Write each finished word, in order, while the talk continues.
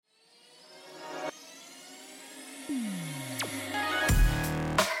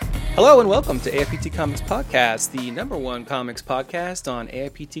Hello and welcome to AIPT Comics Podcast, the number one comics podcast on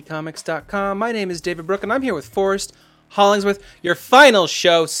AIPTcomics.com. My name is David Brooke and I'm here with Forrest Hollingsworth, your final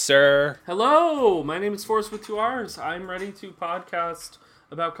show, sir. Hello, my name is Forrest with 2 R's. I'm ready to podcast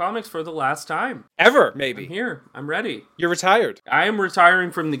about comics for the last time. Ever, maybe. I'm here. I'm ready. You're retired. I am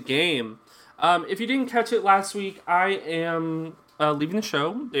retiring from the game. If you didn't catch it last week, I am leaving the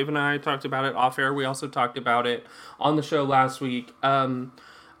show. Dave and I talked about it off air. We also talked about it on the show last week.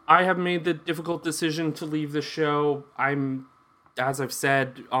 I have made the difficult decision to leave the show. I'm, as I've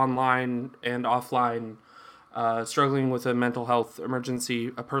said, online and offline, struggling with a mental health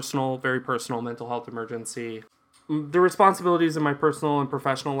emergency, a personal, very personal mental health emergency. The responsibilities in my personal and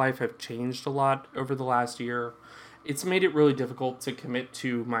professional life have changed a lot over the last year. It's made it really difficult to commit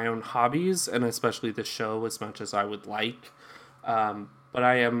to my own hobbies, and especially the show, as much as I would like. But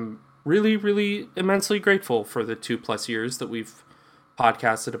I am really, really immensely grateful for the 2+ years that we've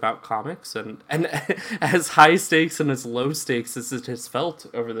podcasted about comics, and as high stakes and as low stakes as it has felt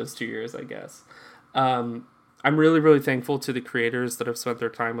over those 2 years, I guess. I'm really, really thankful to the creators that have spent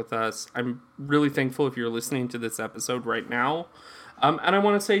their time with us. I'm really thankful if you're listening to this episode right now. And I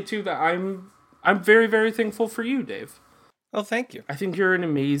want to say, too, that I'm very, very thankful for you, Dave. Oh, thank you. I think you're an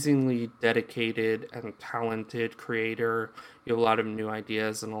amazingly dedicated and talented creator. You have a lot of new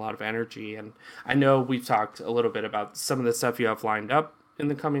ideas and a lot of energy. And I know we've talked a little bit about some of the stuff you have lined up in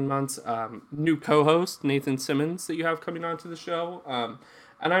the coming months. New co-host, Nathan Simmons, that you have coming onto the show.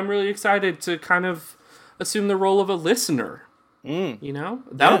 And I'm really excited to kind of assume the role of a listener. You know?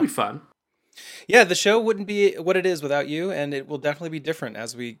 That'll be fun. Yeah, the show wouldn't be what it is without you, and it will definitely be different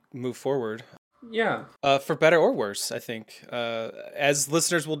as we move forward. Yeah. For better or worse, I think, as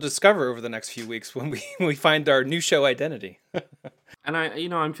listeners will discover over the next few weeks when we find our new show identity. And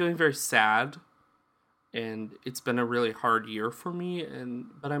I'm feeling very sad, and it's been a really hard year for me,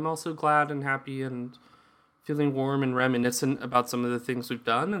 but I'm also glad and happy and feeling warm and reminiscent about some of the things we've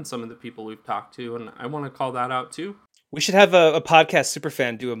done and some of the people we've talked to, and I want to call that out too. We should have a podcast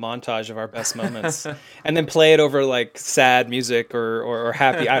superfan do a montage of our best moments and then play it over like sad music or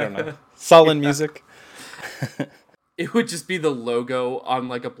happy, I don't know, sullen music. It would just be the logo on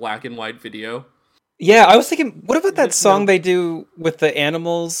like a black and white video. Yeah, I was thinking, what about that song they do with the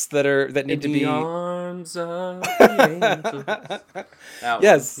animals that need to be... arms of the angels.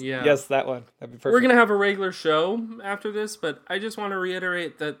 Yes, yes, that one. That'd be perfect. We're going to have a regular show after this, but I just want to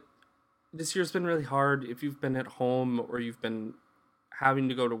reiterate that this year's been really hard. If you've been at home or you've been having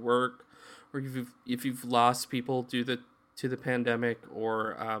to go to work, or if you've lost people due to the pandemic,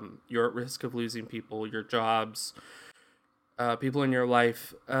 or you're at risk of losing people, your jobs, people in your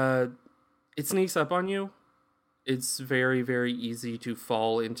life, it sneaks up on you. It's very, very easy to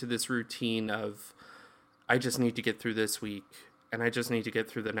fall into this routine of, I just need to get through this week, and I just need to get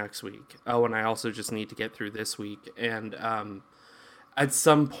through the next week. Oh, and I also just need to get through this week. And at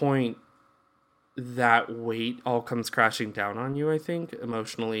some point, that weight all comes crashing down on you, I think,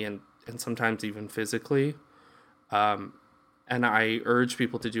 emotionally and sometimes even physically. And I urge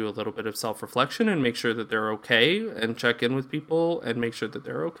people to do a little bit of self-reflection and make sure that they're okay, and check in with people and make sure that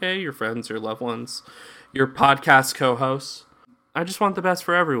they're okay, your friends, your loved ones, your podcast co-hosts. I just want the best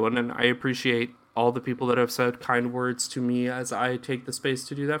for everyone, and I appreciate all the people that have said kind words to me as I take the space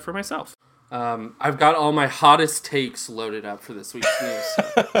to do that for myself. I've got all my hottest takes loaded up for this week's news.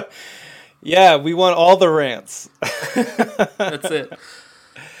 So. Yeah, we want all the rants. That's it.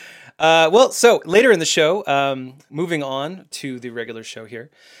 So later in the show, moving on to the regular show here,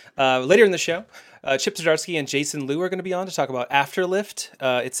 later in the show, Chip Zdarsky and Jason Liu are going to be on to talk about Afterlift.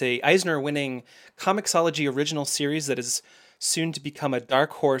 It's a Eisner-winning Comixology original series that is soon to become a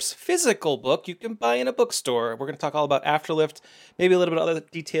Dark Horse physical book you can buy in a bookstore. We're going to talk all about Afterlift, maybe a little bit of other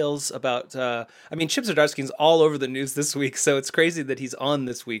details about, Chip Zdarsky's all over the news this week, so it's crazy that he's on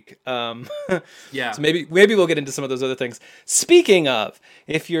this week. Yeah. So maybe we'll get into some of those other things. Speaking of,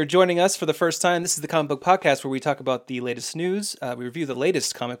 if you're joining us for the first time, this is the Comic Book Podcast where we talk about the latest news, we review the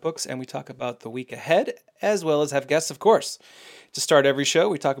latest comic books, and we talk about the week ahead, as well as have guests, of course. To start every show,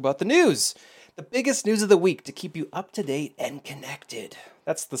 we talk about the news. The biggest news of the week to keep you up to date and connected.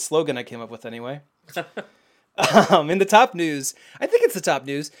 That's the slogan I came up with anyway. In the top news, I think it's the top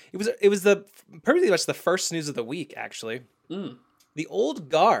news. It was the pretty much the first news of the week, actually. The Old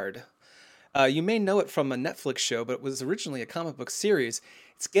Guard. You may know it from a Netflix show, but it was originally a comic book series.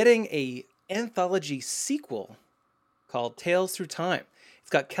 It's getting a anthology sequel called Tales Through Time. It's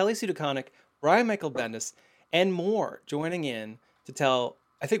got Kelly Sue DeConnick, Brian Michael Bendis, and more joining in to tell,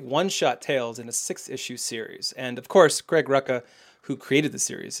 I think, one-shot tales in a 6-issue series. And, of course, Greg Rucka, who created the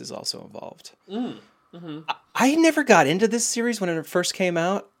series, is also involved. I I never got into this series when it first came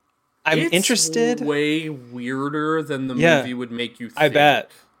out. I'm interested. Way weirder than the Yeah. movie would make you think. I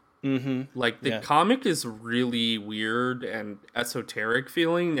bet. Mm-hmm. Like, the Yeah. comic is really weird and esoteric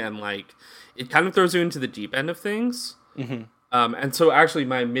feeling, and, like, it kind of throws you into the deep end of things. Mm-hmm. And so, actually,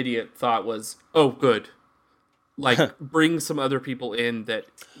 my immediate thought was, oh, good. Like, bring some other people in that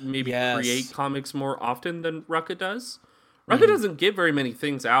maybe Yes. create comics more often than Rucka does. Rucka doesn't get very many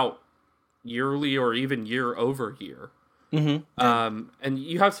things out yearly or even year over year. Mm-hmm. And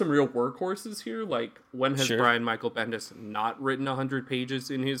you have some real workhorses here. Like, when has Sure. Brian Michael Bendis not written 100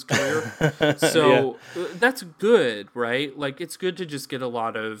 pages in his career? So that's good, right? Like, it's good to just get a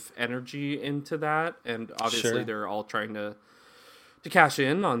lot of energy into that. And obviously Sure. they're all trying to cash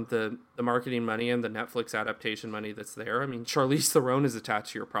in on the marketing money and the Netflix adaptation money that's there. I mean, Charlize Theron is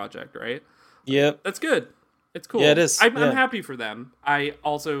attached to your project, right? Yep. That's good. It's cool. Yeah, it is. I'm Yeah. happy for them. I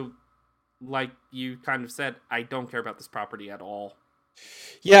also, like you kind of said, I don't care about this property at all.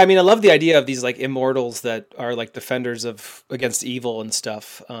 Yeah, I mean, I love the idea of these like immortals that are like defenders of against evil and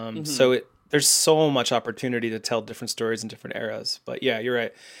stuff. So there's so much opportunity to tell different stories in different eras. But yeah, you're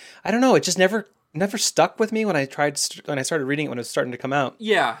right. I don't know. It just never stuck with me when I started reading it when it was starting to come out.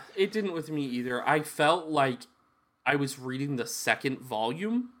 Yeah, it didn't with me either. I felt like I was reading the second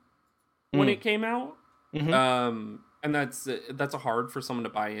volume when it came out. And that's hard for someone to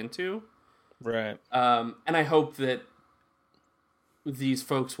buy into. Right. And I hope that these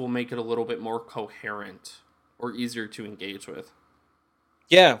folks will make it a little bit more coherent or easier to engage with.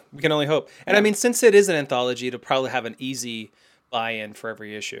 Yeah, we can only hope. And I mean, since it is an anthology, it'll probably have an easy buy-in for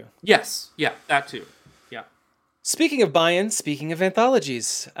every issue. Yes, yeah, that too. Yeah. Speaking of buy-in, speaking of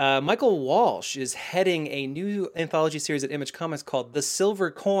anthologies, Michael Walsh is heading a new anthology series at Image Comics called The Silver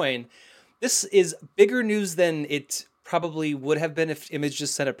Coin. This is bigger news than it probably would have been if Image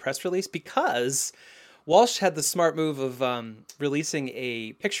just sent a press release, because Walsh had the smart move of releasing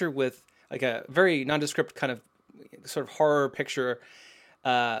a picture with like a very nondescript kind of sort of horror picture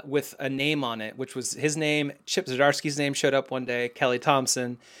with a name on it, which was his name. Chip Zdarsky's name showed up one day. Kelly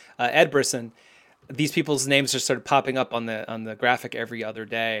Thompson, Ed Brisson. These people's names just started popping up on the graphic every other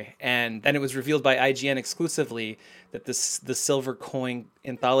day, and then it was revealed by IGN exclusively that the Silver Coin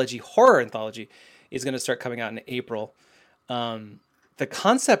anthology, horror anthology, is going to start coming out in April. The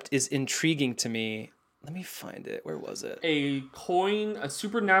concept is intriguing to me. Let me find it. Where was it? A coin, a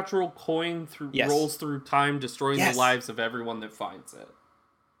supernatural coin rolls through time, destroying the lives of everyone that finds it.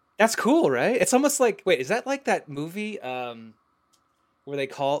 That's cool, right? It's almost like, wait, is that like that movie where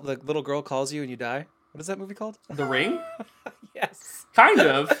the little girl calls you and you die? What is that movie called? The Ring? Yes. Kind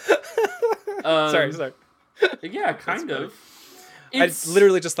of. Sorry. Yeah, kind of. I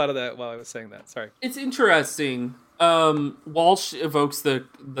literally just thought of that while I was saying that. Sorry. It's interesting. Walsh evokes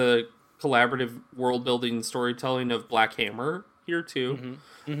the collaborative world building storytelling of Black Hammer here too.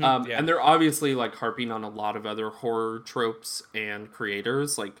 And they're obviously like harping on a lot of other horror tropes and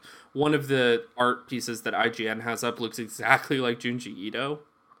creators. Like, one of the art pieces that IGN has up looks exactly like Junji Ito.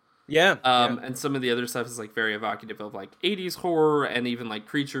 Yeah. And some of the other stuff is like very evocative of like 80s horror and even like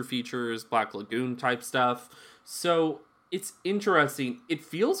creature features, Black Lagoon type stuff. So it's interesting. It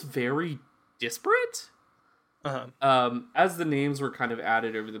feels very disparate. As the names were kind of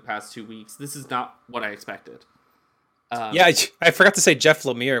added over the past 2 weeks, this is not what I expected. I forgot to say Jeff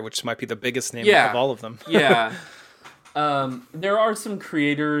Lemire, which might be the biggest name of all of them. Yeah. There are some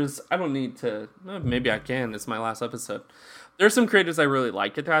creators, I don't need to, maybe I can, it's my last episode. There's some creators I really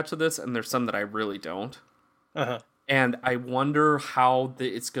like attached to this, and there's some that I really don't. And I wonder how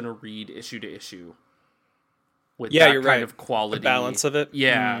it's going to read issue to issue. With that you're kind right. of quality. The balance of it.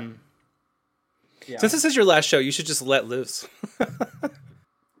 Yeah. Since this is your last show, you should just let loose.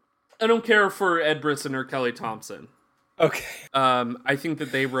 I don't care for Ed Brisson or Kelly Thompson. Okay. I think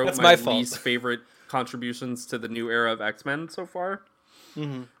that they wrote my least favorite contributions to the new era of X-Men so far.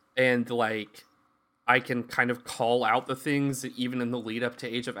 And like, I can kind of call out the things even in the lead up to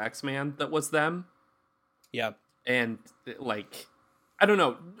Age of X-Man that was them. Yeah. And like, I don't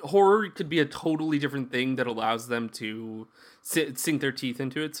know, horror could be a totally different thing that allows them to sink their teeth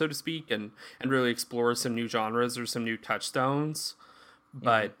into it, so to speak, and really explore some new genres or some new touchstones.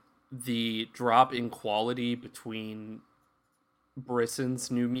 But the drop in quality between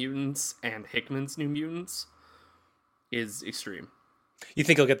Brisson's New Mutants and Hickman's New Mutants is extreme. You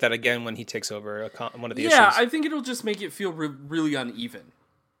think he'll get that again when he takes over one of the issues? Yeah, I think it'll just make it feel really uneven.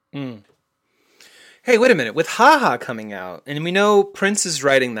 Hey, wait a minute. With Haha coming out, and we know Prince is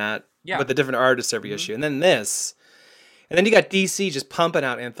writing that with a different artist every issue, and then this, And then you got DC just pumping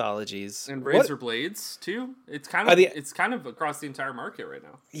out anthologies. And What- Razor Blades too. It's kind of it's kind of across the entire market right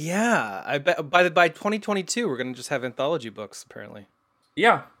now. Yeah, I bet by 2022 we're gonna just have anthology books apparently.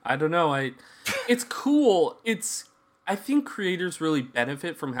 Yeah, I don't know. It's cool. I think creators really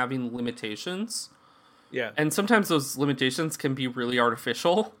benefit from having limitations. Yeah, And sometimes those limitations can be really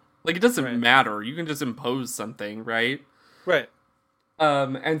artificial. Like, it doesn't Right. matter. You can just impose something, right? right.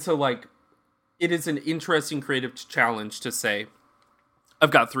 And so, like, it is an interesting creative challenge to say,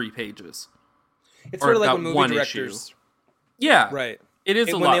 I've got 3 pages. It's Or sort of like got when movie one directors, Yeah. right? It is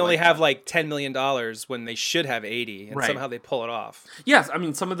And a when lot they only like have that. like $10 million when they should have 80, and Right. somehow they pull it off. Yes, I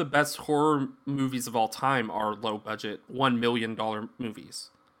mean, some of the best horror movies of all time are low-budget, $1 million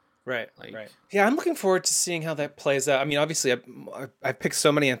movies. Right, Like- right. Yeah, I'm looking forward to seeing how that plays out. I mean, obviously, I picked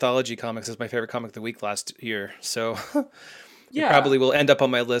so many anthology comics as my favorite comic of the week last year, so Yeah. probably will end up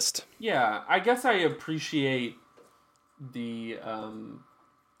on my list. Yeah, I guess I appreciate the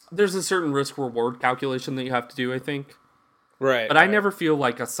there's a certain risk reward calculation that you have to do, I think. Right. But I right. never feel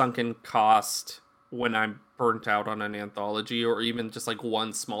like a sunken cost when I'm burnt out on an anthology or even just like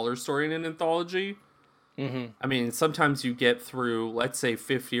one smaller story in an anthology. Mm-hmm. I mean, sometimes you get through, let's say,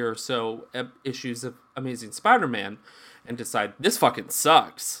 50 or so issues of Amazing Spider-Man and decide, this fucking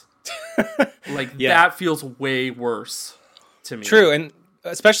sucks. Like, Yeah. that feels way worse to me. True, and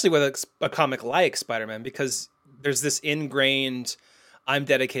especially with a comic like Spider-Man, because there's this ingrained, I'm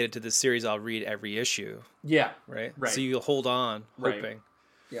dedicated to this series, I'll read every issue, Yeah. right? Right. So you'll hold on, Right. hoping.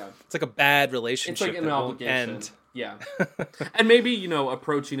 Yeah. It's like a bad It's relationship like an that won't obligation. end. Yeah. And maybe,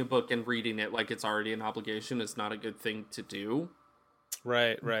 approaching a book and reading it like it's already an obligation is not a good thing to do.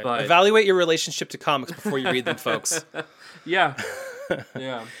 Right, right. But- Evaluate your relationship to comics before you read them, folks. Yeah.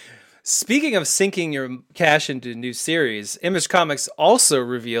 Yeah. Speaking of sinking your cash into new series, Image Comics also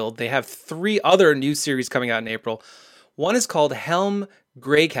revealed they have 3 other new series coming out in April. One is called Helm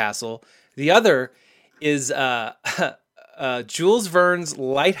Greycastle. The other is Jules Verne's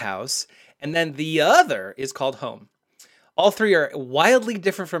Lighthouse. And then the other is called Home. All 3 are wildly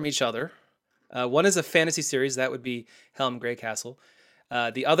different from each other. One is a fantasy series. That would be Helm Greycastle.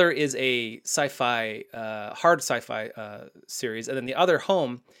 The other is a sci-fi, hard sci-fi series. And then the other,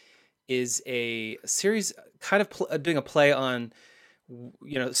 Home, is a series kind of doing a play on,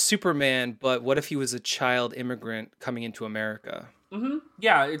 Superman, but what if he was a child immigrant coming into America? Mm-hmm.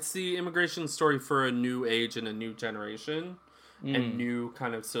 Yeah, it's the immigration story for a new age and a new generation and new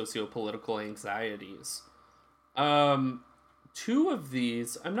kind of socio-political anxieties. 2 of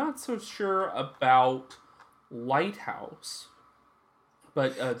these, I'm not so sure about Lighthouse,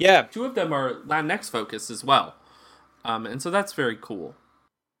 but Yeah. 2 of them are Latinx focused as well. And so that's very cool.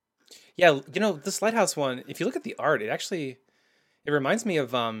 Yeah, this Lighthouse one, if you look at the art, it reminds me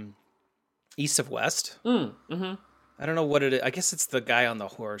of East of West. Mm-hmm. I don't know what it is. I guess it's the guy on the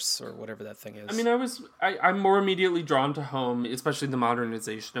horse or whatever that thing is. I mean, I'm more immediately drawn to Home, especially the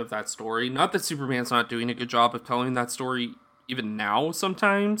modernization of that story. Not that Superman's not doing a good job of telling that story even now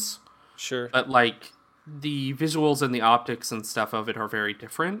sometimes, sure. but like the visuals and the optics and stuff of it are very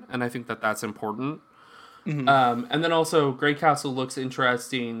different, and I think that that's important. Mhm. And then also Greycastle looks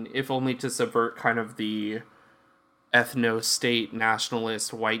interesting, if only to subvert kind of the ethno-state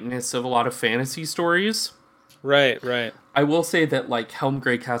nationalist whiteness of a lot of fantasy stories. Right, right. I will say that, like, Helm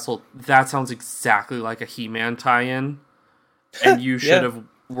Greycastle, that sounds exactly like a He-Man tie-in, and you should Yeah. have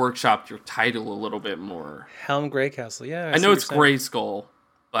workshopped your title a little bit more. Helm Greycastle. Yeah, I see know what it's you're saying. Grayskull,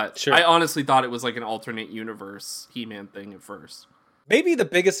 but Sure. I honestly thought it was like an alternate universe He-Man thing at first. Maybe the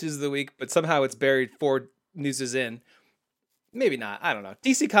biggest news of the week, but somehow it's buried 4 newses in. Maybe not. I don't know.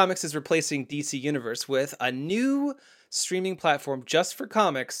 DC Comics is replacing DC Universe with a new streaming platform just for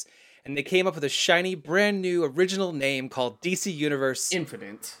comics, and they came up with a shiny, brand new, original name called DC Universe.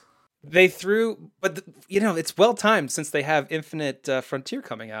 Infinite. They threw, but it's well timed since they have Infinite Frontier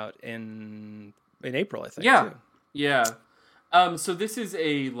coming out in April, I think. Yeah. too. Yeah. So this is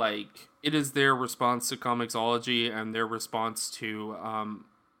it is their response to Comixology and their response to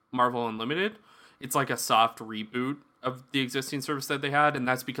Marvel Unlimited. It's like a soft reboot of the existing service that they had, and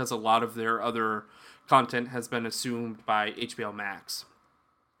that's because a lot of their other content has been assumed by HBO Max.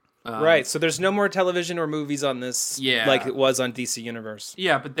 Right. So there's no more television or movies on this, Yeah. like it was on DC Universe.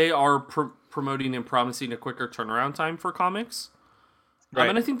 Yeah, but they are promoting and promising a quicker turnaround time for comics. Right.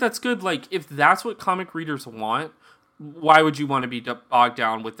 And I think that's good. Like, if that's what comic readers want, why would you want to be bogged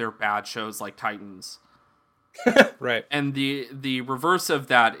down with their bad shows like Titans? Right. And the reverse of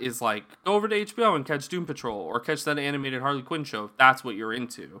that is like, go over to HBO and catch Doom Patrol or catch that animated Harley Quinn show if that's what you're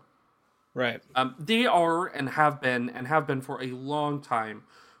into. Right. They are and have been for a long time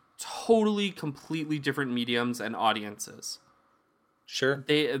totally, completely different mediums and audiences. Sure.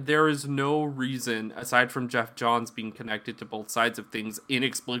 There is no reason, aside from Jeff Johns being connected to both sides of things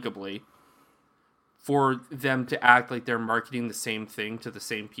inexplicably, for them to act like they're marketing the same thing to the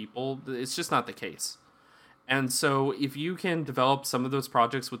same people. It's just not the case. And so if you can develop some of those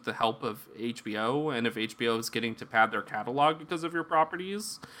projects with the help of HBO, and if HBO is getting to pad their catalog because of your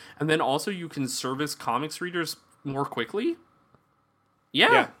properties, and then also you can service comics readers more quickly,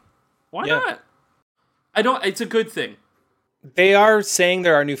 why not? It's a good thing. They are saying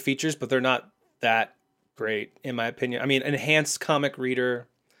there are new features, but they're not that great, in my opinion. I mean, enhanced comic reader.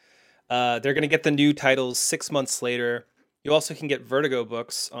 They're going to get the new titles 6 months later. You also can get Vertigo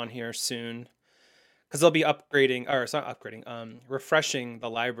books on here soon, because they'll be refreshing the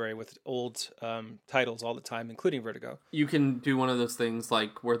library with old titles all the time, including Vertigo. You can do one of those things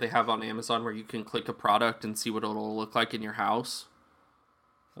like where they have on Amazon where you can click a product and see what it'll look like in your house.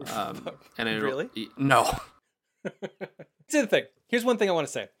 And Really? No. Here's the thing. Here's one thing I want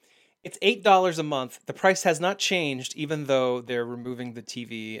to say. It's $8 a month. The price has not changed, even though they're removing the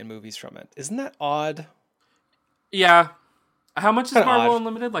TV and movies from it. Isn't that odd? Yeah. How much is Kinda Marvel odd.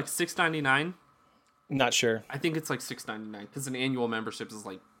 Unlimited? Like $6.99? Not sure. I think it's like $6.99 because an annual membership is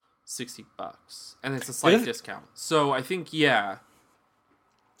like $60, and it's a slight discount. So I think And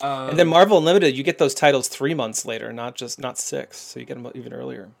then Marvel Unlimited, you get those titles 3 months later, not 6. So you get them even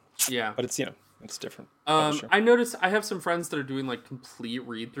earlier. Yeah. But it's it's different. I noticed I have some friends that are doing like complete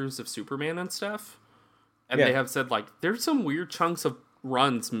read-throughs of Superman and stuff, and they have said like there's some weird chunks of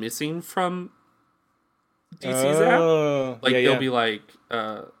runs missing from DC's app. Like they'll be like,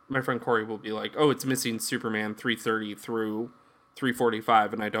 my friend Corey will be like, oh, it's missing Superman 330 through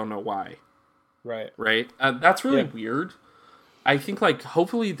 345, and I don't know why. Right. That's really weird. I think like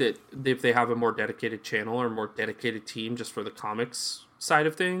hopefully that if they have a more dedicated channel or a more dedicated team just for the comics side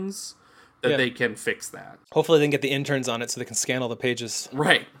of things, that they can fix that. Hopefully they can get the interns on it so they can scan all the pages.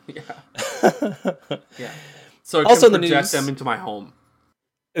 Right. Yeah. Yeah. So I Also can in the project news, them into my home.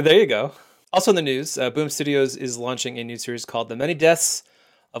 There you go. Also in the news, Boom Studios is launching a new series called The Many Deaths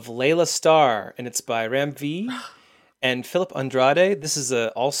of Layla Starr, and it's by Ram V and Philip Andrade. This is an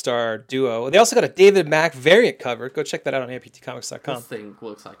all-star duo. They also got a David Mack variant cover. Go check that out on aptcomics.com. This thing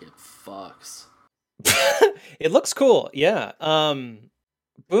looks like it fucks. It looks cool, yeah.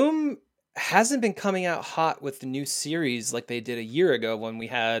 Boom hasn't been coming out hot with the new series like they did a year ago when we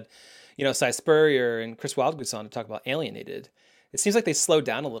had, Cy Spurrier and Chris Wildgoose on to talk about Alienated. It seems like they slowed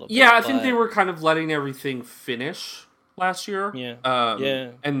down a little bit. Yeah, I think they were kind of letting everything finish last year.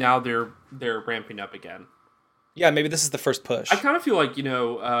 Yeah. And now they're ramping up again. Yeah, maybe this is the first push. I kind of feel like,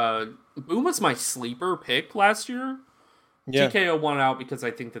 Boom was my sleeper pick last year. Yeah. TKO won out because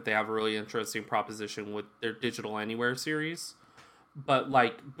I think that they have a really interesting proposition with their Digital Anywhere series. But,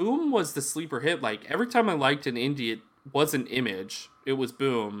 Boom was the sleeper hit. Every time I liked an indie, it wasn't Image. It was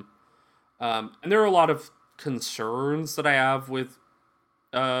Boom. And there are a lot of concerns that I have with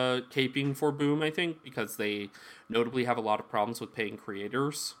caping for Boom, I think, because they notably have a lot of problems with paying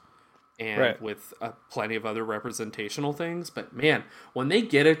creators and with plenty of other representational things. But, man, when they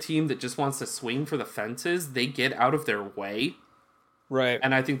get a team that just wants to swing for the fences, they get out of their way. Right.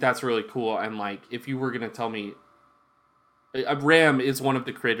 And I think that's really cool. And, if you were going to tell me... Ram is one of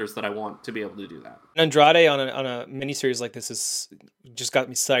the creators that I want to be able to do that. Andrade on a miniseries like this is just got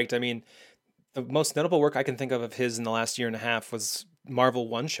me psyched. I mean, the most notable work I can think of his in the last year and a half was Marvel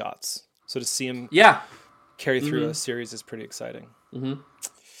one-shots. So to see him carry through a series is pretty exciting. Mm-hmm.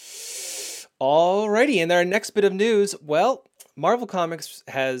 Alrighty, and our next bit of news, well, Marvel Comics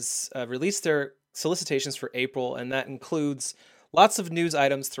has released their solicitations for April, and that includes lots of news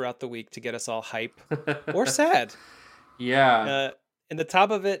items throughout the week to get us all hype or sad. Yeah. In the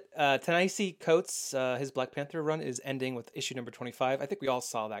top of it, Ta-Nehisi Coates, his Black Panther run is ending with issue number 25. I think we all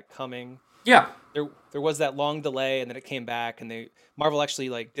saw that coming. Yeah. There was that long delay, and then it came back, and Marvel actually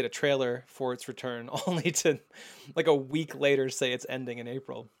did a trailer for its return, only to a week later say it's ending in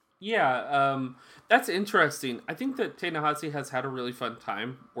April. Yeah, that's interesting. I think that Ta-Nehisi has had a really fun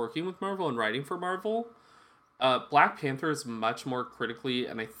time working with Marvel and writing for Marvel. Black Panther is much more critically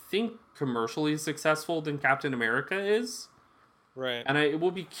and I think commercially successful than Captain America is. Right. And I will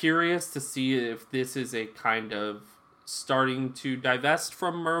be curious to see if this is a kind of starting to divest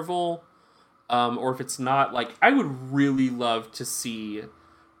from Marvel, or if it's not. I would really love to see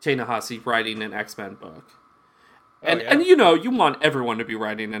Ta-Nehisi writing an X-Men book. And you want everyone to be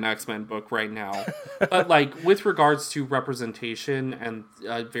writing an X-Men book right now. But with regards to representation and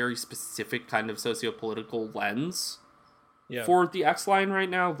a very specific kind of sociopolitical lens for the X-Line right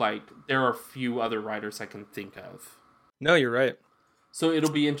now, there are few other writers I can think of. No, you're right. So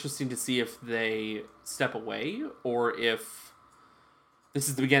it'll be interesting to see if they step away or if this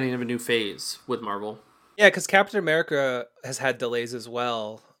is the beginning of a new phase with Marvel. Yeah, because Captain America has had delays as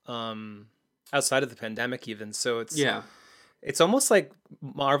well, outside of the pandemic even. So it's almost like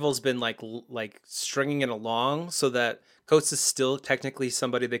Marvel's been like stringing it along so that Coates is still technically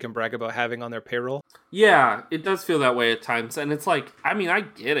somebody they can brag about having on their payroll. Yeah, it does feel that way at times. And it's like, I mean, I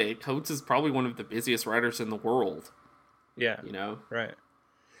get it. Coates is probably one of the busiest writers in the world. Yeah. You know? Right.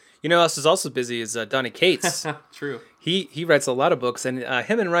 You know who else is also busy is Donny Cates. True. He writes a lot of books, and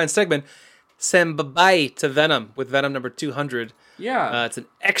him and Ryan Stegman send bye-bye to Venom with Venom number 200. Yeah. It's an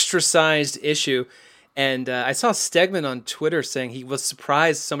extra-sized issue. And I saw Stegman on Twitter saying he was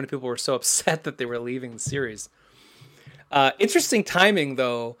surprised so many people were so upset that they were leaving the series. Interesting timing,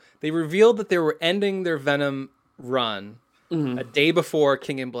 though. They revealed that they were ending their Venom run a day before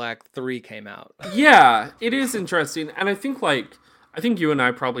King in Black 3 came out. Yeah, it is interesting. And I think you and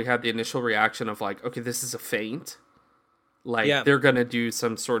I probably had the initial reaction of like, okay, this is a feint. Like, they're going to do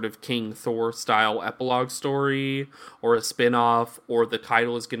some sort of King Thor style epilogue story or a spin-off, or the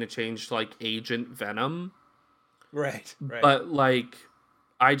title is going to change to, like, Agent Venom. Right. But, like,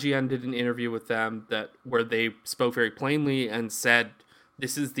 IGN did an interview with them where they spoke very plainly and said,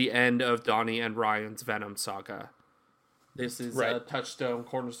 this is the end of Donnie and Ryan's Venom saga. This is a touchstone,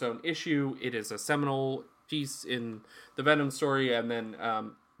 cornerstone issue. It is a seminal piece in the Venom story. And then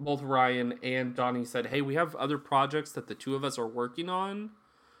both Ryan and Donnie said, hey, we have other projects that the two of us are working on.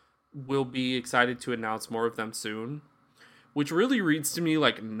 We'll be excited to announce more of them soon. Which really reads to me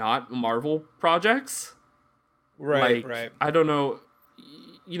like not Marvel projects. Right. I don't know.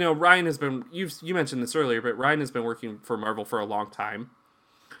 You know, Ryan has been... You mentioned this earlier, but Ryan has been working for Marvel for a long time.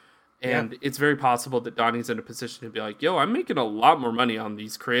 And it's very possible that Donnie's in a position to be like, yo, I'm making a lot more money on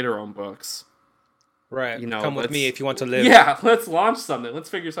these creator-owned books. Right. You know, come with me if you want to live. Yeah, let's launch something. Let's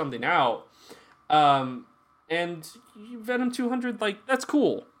figure something out. And Venom 200, like, that's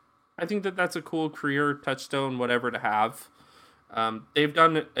cool. I think that's a cool career touchstone, whatever, to have. They've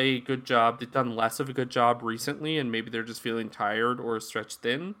done a good job. They've done less of a good job recently, and maybe they're just feeling tired or stretched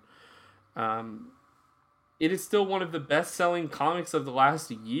thin. It is still one of the best-selling comics of the last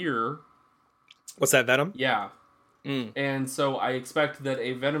year. What's that, Venom? Yeah. And so I expect that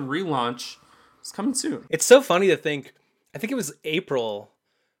a Venom relaunch is coming soon. It's so funny to think, I think it was April,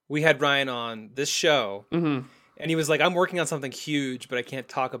 we had Ryan on this show, and he was like, I'm working on something huge, but I can't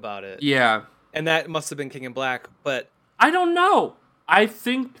talk about it. Yeah. And that must have been King in Black, but... I don't know. I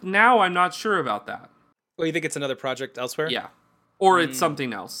think now I'm not sure about that. Well, you think it's another project elsewhere? Yeah. Or it's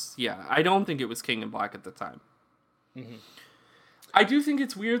something else. Yeah. I don't think it was King in Black at the time. I do think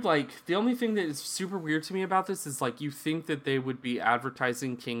it's weird. Like, the only thing that is super weird to me about this is, like, you think that they would be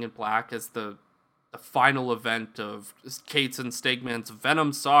advertising King in Black as the final event of Cates and Stegman's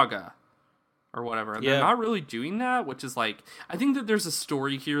Venom saga or whatever. And they're not really doing that, which is, like, I think that there's a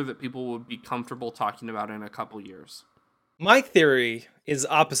story here that people would be comfortable talking about in a couple years. My theory is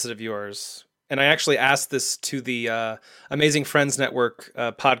opposite of yours. And I actually asked this to the Amazing Friends Network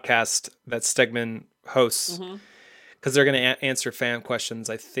podcast that Stegman hosts, because they're going to answer fan questions,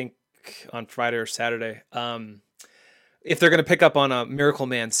 I think, on Friday or Saturday. If they're going to pick up on a Miracle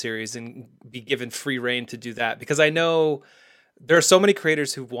Man series and be given free reign to do that. Because I know there are so many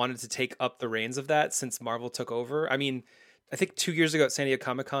creators who've wanted to take up the reins of that since Marvel took over. I mean, I think 2 years ago at San Diego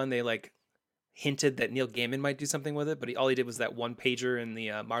Comic-Con, they hinted that Neil Gaiman might do something with it, but all he did was that one pager in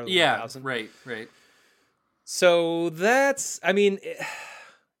the Marvel 1000. Right. So that's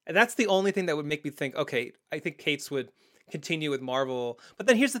the only thing that would make me think, okay, I think Cates would continue with Marvel. But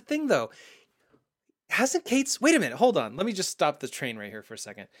then here's the thing, though. Hasn't Cates... Wait a minute, hold on. Let me just stop the train right here for a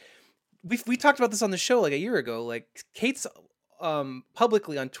second. We talked about this on the show like a year ago. Like, Cates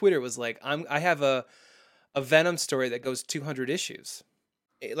publicly on Twitter was like, I have a Venom story that goes 200 issues.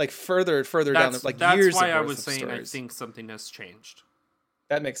 Like further down, like years. That's why I was saying stories. I think something has changed.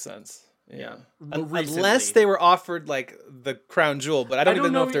 That makes sense. Yeah. Recently. Unless they were offered like the crown jewel, but I don't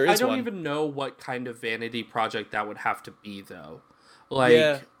even know if there is one. I don't even know what kind of vanity project that would have to be, though.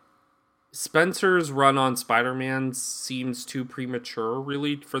 Like, Spencer's run on Spider-Man seems too premature,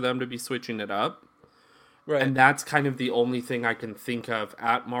 really, for them to be switching it up. Right. And that's kind of the only thing I can think of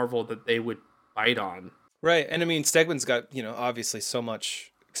at Marvel that they would bite on. Right. And I mean, Stegman's got, obviously so much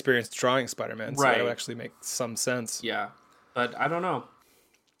experience drawing Spider-Man, so that would actually make some sense. Yeah. But I don't know.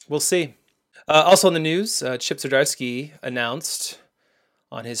 We'll see. Also in the news, Chip Zdarsky announced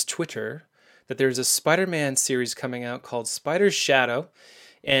on his Twitter that there's a Spider-Man series coming out called Spider's Shadow.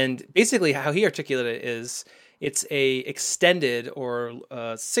 And basically how he articulated it is it's a extended or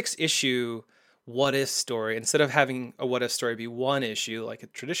 6-issue what if story instead of having a what if story be one issue like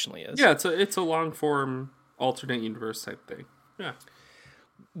it traditionally is. Yeah, it's a long form alternate universe type thing. Yeah.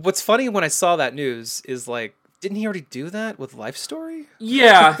 What's funny when I saw that news is like, didn't he already do that with Life Story?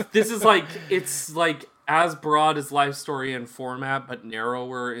 Yeah, this is like, it's like as broad as Life Story in format, but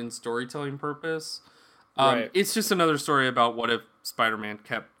narrower in storytelling purpose. Right. It's just another story about what if Spider-Man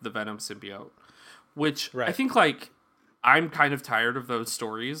kept the Venom symbiote, which I think like I'm kind of tired of those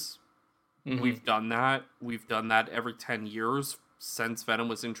stories. Mm-hmm. We've done that. We've done that every 10 years since Venom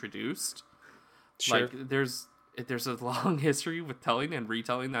was introduced. Sure. Like there's a long history with telling and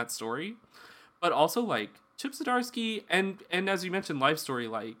retelling that story, but also like Chip Zdarsky and as you mentioned, Life Story,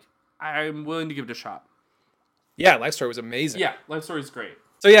 like I'm willing to give it a shot. Yeah, Life Story was amazing. Yeah, Life Story is great.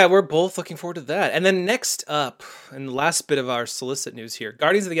 So yeah, we're both looking forward to that. And then next up, and the last bit of our solicit news here,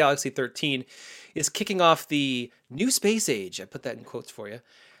 Guardians of the Galaxy 13 is kicking off the new space age. I put that in quotes for you.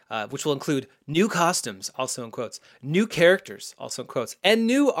 Which will include new costumes, also in quotes, new characters, also in quotes, and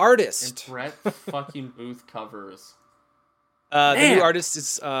new artists. And Brett fucking Booth covers. The new artist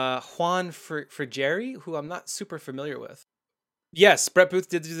is Juan Frigeri, who I'm not super familiar with. Yes, Brett Booth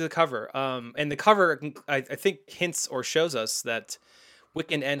did do the cover. And the cover, I think, hints or shows us that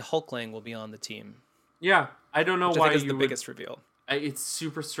Wiccan and Hulkling will be on the team. Yeah, I don't know why I think is the biggest reveal. It's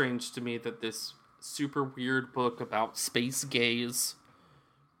super strange to me that this super weird book about space gays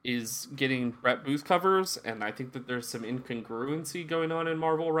is getting Brett Booth covers, and I think that there's some incongruency going on in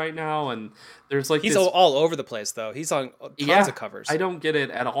Marvel right now, and there's like he's all over the place though. He's on tons of covers. I don't get it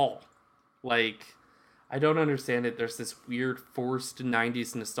at all. Like, I don't understand it. There's this weird forced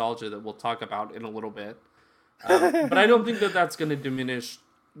 90s nostalgia that we'll talk about in a little bit, but I don't think that that's going to diminish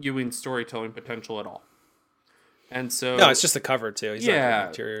Ewing's storytelling potential at all. And so no, it's just the cover too. He's yeah, not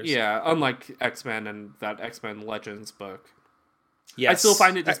interiors. Yeah, unlike X-Men and that X-Men Legends book. Yes. I still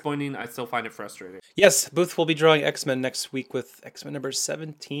find it disappointing. I still find it frustrating. Yes, Booth will be drawing X-Men next week with X-Men number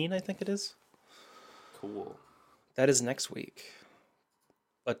 17, I think it is. Cool. That is next week.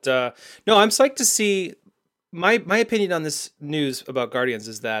 But no, I'm psyched to see. My opinion on this news about Guardians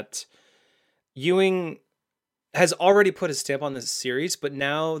is that Ewing has already put his stamp on this series, but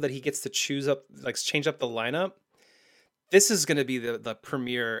now that he gets to change up the lineup, this is going to be the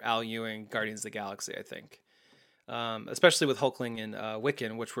premier Al Ewing Guardians of the Galaxy, I think. Especially with Hulkling and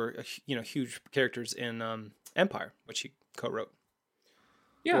Wiccan, which were huge characters in Empire, which he co-wrote.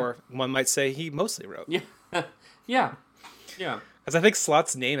 Yeah. Or one might say he mostly wrote. Yeah. Yeah. Because I think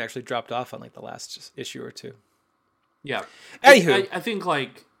Slott's name actually dropped off on like the last issue or two. Yeah. Anywho, I think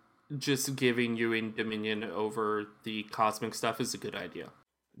like just giving Ewing dominion over the cosmic stuff is a good idea.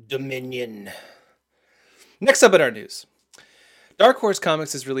 Dominion. Next up in our news. Dark Horse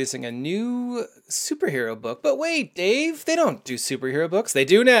Comics is releasing a new superhero book. But wait, Dave, they don't do superhero books. They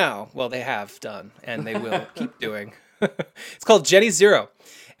do now. Well, they have done, and they will keep doing. It's called Jenny Zero.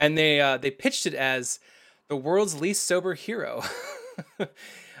 And they pitched it as the world's least sober hero.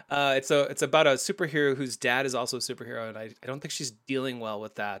 It's about a superhero whose dad is also a superhero, and I don't think she's dealing well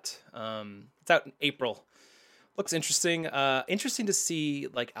with that. It's out in April. Looks interesting. Interesting to see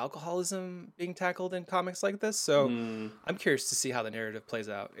like alcoholism being tackled in comics like this. So I'm curious to see how the narrative plays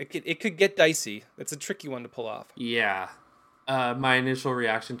out. It could get dicey. It's a tricky one to pull off. Yeah. My initial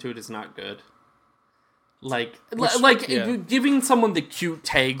reaction to it is not good. Giving someone the cute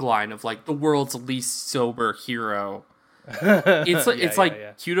tagline of like the world's least sober hero. It's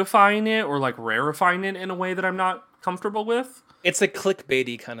cutifying it or like rarefying it in a way that I'm not comfortable with. It's a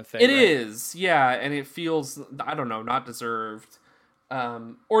clickbaity kind of thing. It is, yeah, and it feels, I don't know, not deserved.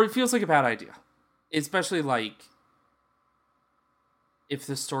 Or it feels like a bad idea. Especially, like, if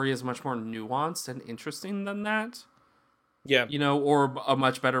the story is much more nuanced and interesting than that. Yeah. Or a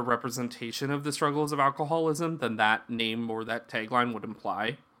much better representation of the struggles of alcoholism than that name or that tagline would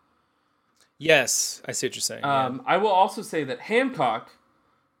imply. Yes, I see what you're saying. I will also say that Hancock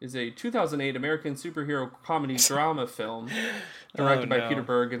is a 2008 American superhero comedy drama film directed by Peter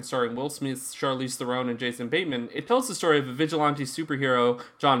Berg and starring Will Smith, Charlize Theron, and Jason Bateman. It tells the story of a vigilante superhero,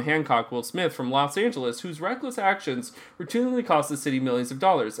 John Hancock, Will Smith, from Los Angeles, whose reckless actions routinely cost the city millions of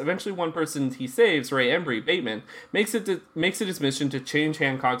dollars. Eventually, one person he saves, Ray Embry, Bateman, makes it his mission to change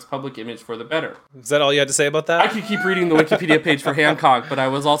Hancock's public image for the better. Is that all you had to say about that? I could keep reading the Wikipedia page for Hancock, but I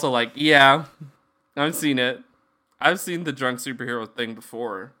was also like, yeah, I've seen it. I've seen the drunk superhero thing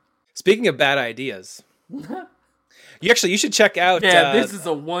before. Speaking of bad ideas, you should check out. Yeah, this is a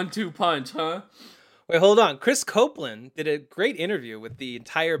 1-2 punch, huh? Wait, hold on. Chris Copeland did a great interview with the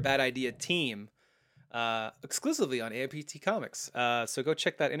entire Bad Idea team, exclusively on AMPT Comics. So go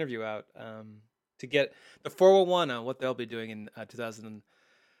check that interview out to get the 401 on what they'll be doing in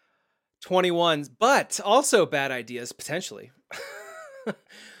 21, but also bad ideas, potentially.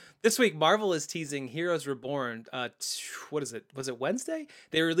 This week, Marvel is teasing Heroes Reborn. What is it? Was it Wednesday?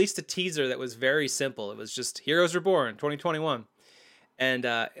 They released a teaser that was very simple. It was just Heroes Reborn 2021. And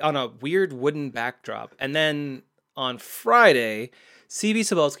on a weird wooden backdrop. And then on Friday, CB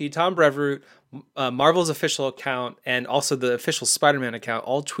Cebulski, Tom Brevoort, Marvel's official account, and also the official Spider-Man account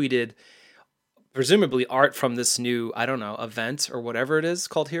all tweeted presumably art from this new, I don't know, event or whatever it is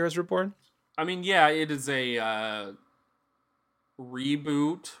called Heroes Reborn. I mean, yeah, it is a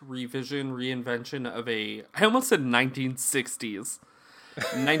reboot, revision, reinvention of I almost said 1960s.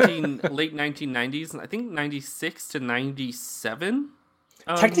 Late 1990s, I think 96 to 97.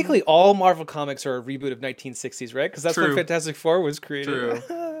 Technically, all Marvel comics are a reboot of 1960s, right? Because that's when Fantastic Four was created.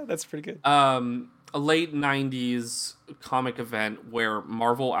 True. That's pretty good. A late 90s comic event where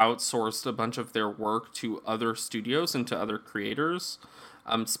Marvel outsourced a bunch of their work to other studios and to other creators,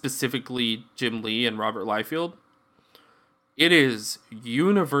 specifically Jim Lee and Robert Liefeld. It is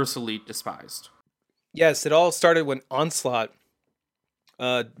universally despised. Yes, it all started when Onslaught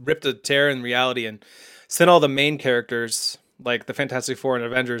ripped a tear in reality and sent all the main characters, like the Fantastic Four and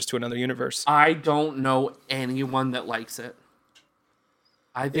Avengers, to another universe. I don't know anyone that likes it.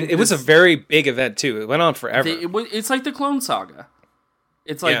 I think it was a very big event, too. It went on forever. It's like the Clone Saga.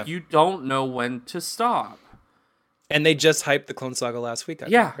 It's like you don't know when to stop. And they just hyped the Clone Saga last week, I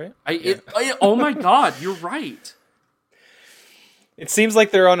think, right? Oh my god, you're right. It seems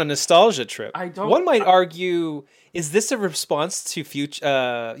like they're on a nostalgia trip. One might argue, is this a response to Future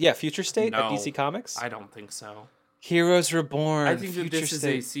State at DC Comics? I don't think so. Heroes Reborn. I think that this is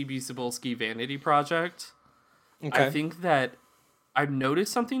a CB Cebulski vanity project. Okay. I think that I've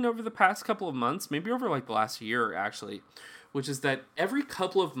noticed something over the past couple of months, maybe over like the last year actually, which is that every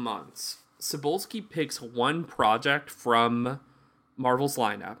couple of months, Cebulski picks one project from Marvel's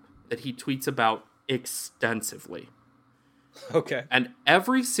lineup that he tweets about extensively. Okay. And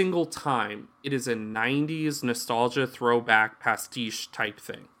every single time, it is a 90s nostalgia throwback pastiche type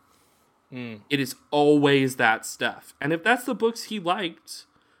thing. It is always that stuff. And if that's the books he liked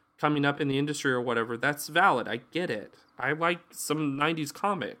coming up in the industry or whatever, that's valid. I get it. I like some 90s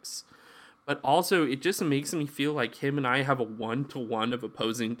comics. But also, it just makes me feel like him and I have a one-to-one of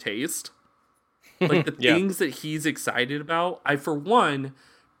opposing taste. Like, the things that he's excited about, I, for one,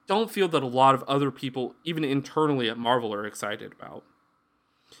 don't feel that a lot of other people, even internally at Marvel, are excited about.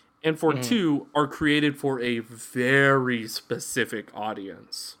 And for two, are created for a very specific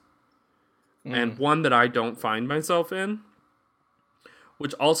audience. And one that I don't find myself in.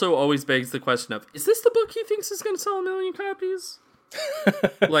 Which also always begs the question of, is this the book he thinks is going to sell 1 million copies?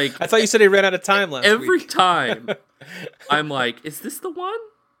 Like, I thought you said he ran out of time last week. Every time, I'm like, is this the one?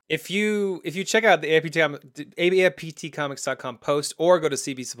 If you check out the APTcomics.com post or go to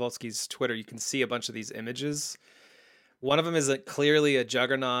CB Cebulski's Twitter, you can see a bunch of these images. One of them is clearly a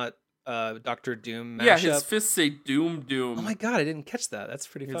Juggernaut Doctor Doom mashup. Yeah, his fists say Doom Doom. Oh my god, I didn't catch that. That's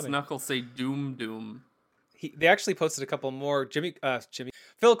pretty funny. His knuckles say Doom Doom. They actually posted a couple more.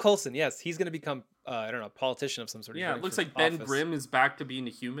 Phil Coulson, yes, he's going to become I don't know, a politician of some sort. Yeah, it looks like Ben Grimm is back to being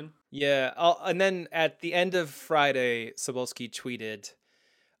a human. Yeah, and then at the end of Friday, Cebulski tweeted,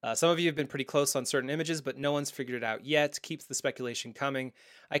 some of you have been pretty close on certain images, but no one's figured it out yet. Keeps the speculation coming.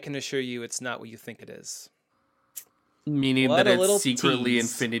 I can assure you it's not what you think it is. Meaning that it's secretly tease.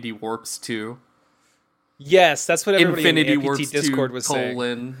 Infinity Warps 2. Yes, that's what everybody Infinity in the APT Warps Discord 2, was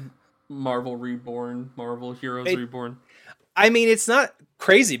saying. Marvel Reborn, Marvel Heroes Reborn. I mean, it's not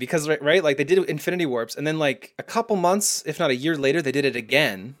crazy because, right? Like, they did Infinity Warps, and then, like, a couple months, if not a year later, they did it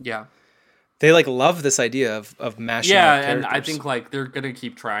again. Yeah. They, like, love this idea of mashing up characters. And I think, like, they're going to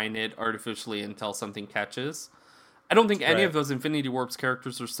keep trying it artificially until something catches. I don't think any of those Infinity Warps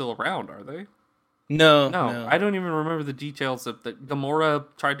characters are still around, are they? No. I don't even remember the details of that. Gamora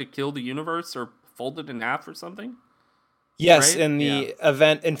tried to kill the universe or folded in half or something. Yes, right? In the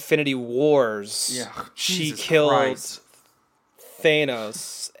event Infinity Wars, she killed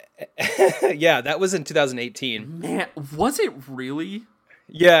Thanos. Yeah, that was in 2018. Man, was it really?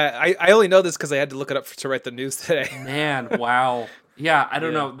 Yeah, I only know this because I had to look it up to write the news today. Man, wow. Yeah, I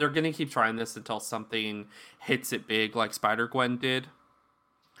don't know. They're going to keep trying this until something hits it big like Spider-Gwen did.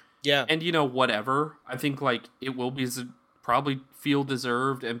 Yeah. And, whatever. I think, like, it will be probably feel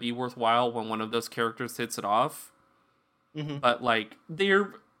deserved and be worthwhile when one of those characters hits it off. Mm-hmm. But, like,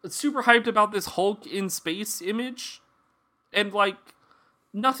 they're super hyped about this Hulk in space image. And, like,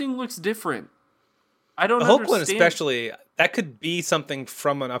 nothing looks different. I don't understand. The Hulk one especially, that could be something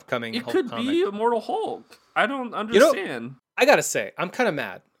from an upcoming Hulk comic. It could be Immortal Hulk. I don't understand. I gotta say, I'm kind of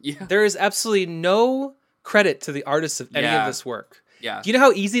mad. Yeah. There is absolutely no credit to the artists of any of this work. Yeah. Do you know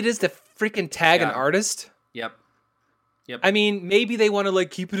how easy it is to freaking tag an Yeah. artist? Yep. I mean, maybe they want to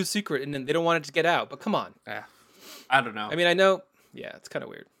like keep it a secret and then they don't want it to get out, but come on. I don't know. I mean, I know. Yeah, it's kind of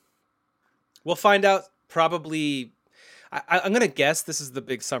weird. We'll find out probably. I'm going to guess this is the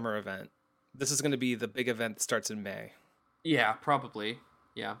big summer event. This is going to be the big event that starts in May. Yeah, probably.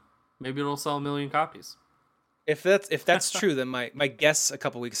 Yeah. Maybe it'll sell 1 million copies. If that's true, then my guess a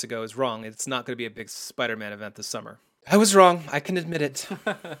couple weeks ago is wrong. It's not going to be a big Spider-Man event this summer. I was wrong. I can admit it.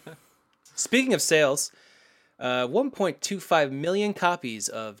 Speaking of sales, 1.25 million copies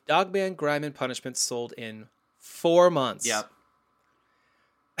of Dogman, Grime, and Punishment sold in 4 months. Yep.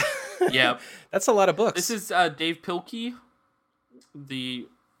 Yep. That's a lot of books. This is Dave Pilkey, the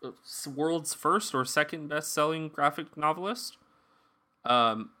world's first or second best-selling graphic novelist.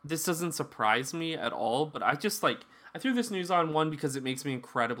 This doesn't surprise me at all, but I threw this news on, one, because it makes me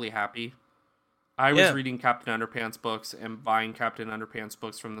incredibly happy. I was reading Captain Underpants books and buying Captain Underpants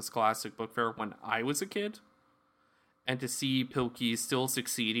books from the Scholastic Book Fair when I was a kid. And to see Pilkey still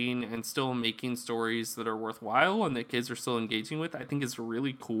succeeding and still making stories that are worthwhile and that kids are still engaging with, I think is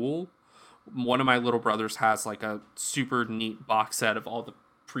really cool. One of my little brothers has like a super neat box set of all the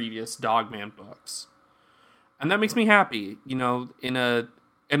previous Dogman books. And that makes me happy, you know, in a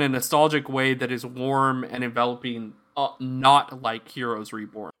nostalgic way that is warm and enveloping, not like Heroes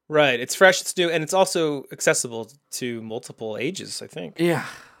Reborn. Right. It's fresh, it's new, and it's also accessible to multiple ages, I think. Yeah.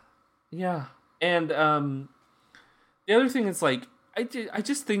 Yeah. And the other thing is, like, I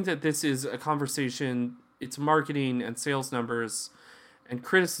just think that this is a conversation, it's marketing and sales numbers and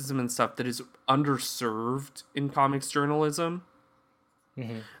criticism and stuff that is underserved in comics journalism.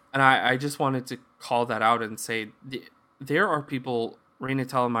 Mm-hmm. And I just wanted to call that out and say there are people, Raina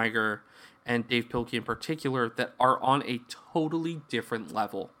Telgemeier and Dave Pilkey in particular, that are on a totally different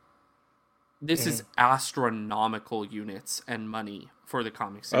level. This is astronomical units and money for the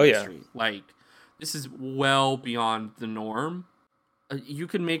comics industry. Yeah. Like, this is well beyond the norm. You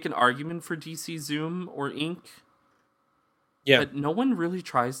can make an argument for DC Zoom or Inc. Yeah. But no one really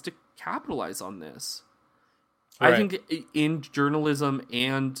tries to capitalize on this. Right. I think in journalism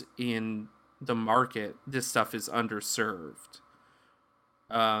and in the market, this stuff is underserved.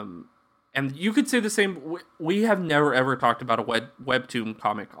 And you could say the same. We have never ever talked about a webtoon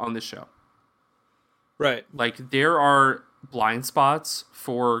comic on this show. Right. Like, there are blind spots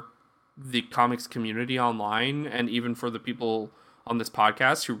for the comics community online and even for the people on this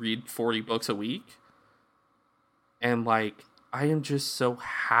podcast who read 40 books a week. And, like, I am just so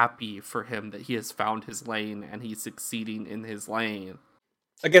happy for him that he has found his lane and he's succeeding in his lane.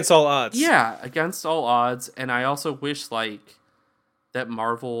 Against all odds. Yeah, against all odds. And I also wish, like, that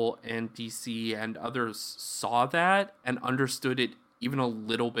Marvel and DC and others saw that and understood it even a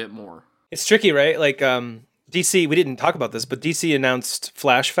little bit more. It's tricky, right? Like, DC, we didn't talk about this, but DC announced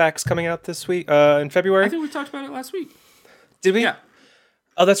Flash Facts coming out this week, in February. I think we talked about it last week. Did we? Yeah.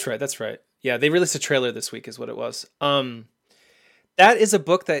 Oh, that's right. Yeah, they released a trailer this week is what it was. That is a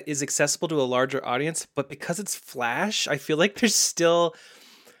book that is accessible to a larger audience, but because it's Flash, I feel like there's still,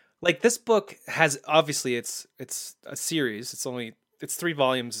 like, this book has, obviously it's a series. It's 3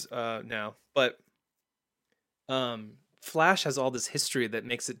 volumes now, but Flash has all this history that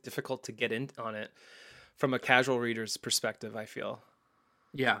makes it difficult to get in on it from a casual reader's perspective, I feel.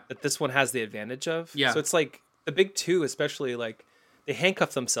 Yeah. That this one has the advantage of. Yeah. So it's like the big two, especially, like, they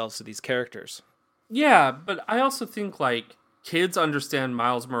handcuff themselves to these characters. Yeah, but I also think, like, kids understand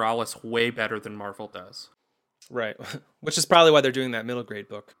Miles Morales way better than Marvel does. Right. Which is probably why they're doing that middle grade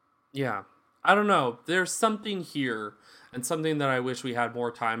book. Yeah. I don't know. There's something here and something that I wish we had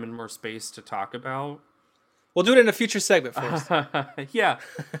more time and more space to talk about. We'll do it in a future segment first. Yeah.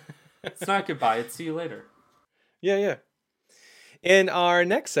 It's not goodbye. It's see you later. Yeah. In our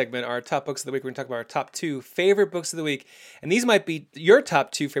next segment, our top books of the week, we're going to talk about our top 2 favorite books of the week. And these might be your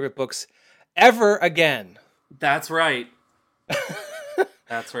top 2 favorite books ever again. That's right.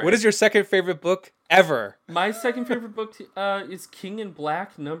 That's right. What is your second favorite book ever? My second favorite book is King in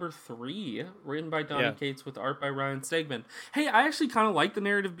Black #3, written by Donny Cates with art by Ryan Stegman. Hey, I actually kind of like the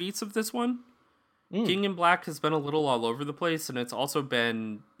narrative beats of this one. King in Black has been a little all over the place, and it's also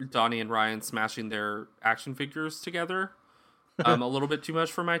been Donny and Ryan smashing their action figures together. A little bit too much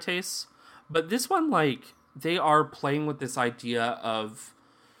for my tastes. But this one, like, they are playing with this idea of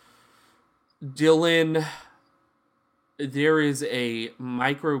Dylan. There is a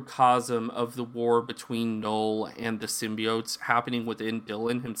microcosm of the war between Null and the symbiotes happening within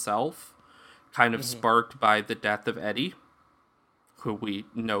Dylan himself, kind of sparked by the death of Eddie, who we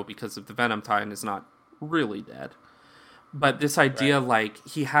know because of the Venom tie-in is not really dead. But this idea, like,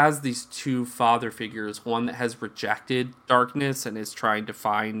 he has these two father figures, one that has rejected darkness and is trying to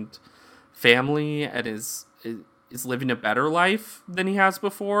find family and is living a better life than he has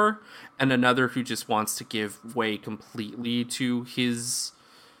before, and another who just wants to give way completely to his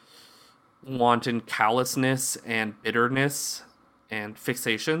wanton callousness and bitterness and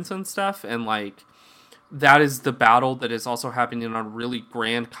fixations and stuff. And, like, that is the battle that is also happening on a really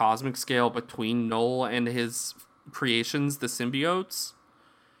grand cosmic scale between Null and his creations, the symbiotes.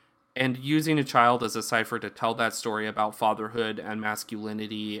 And using a child as a cipher to tell that story about fatherhood and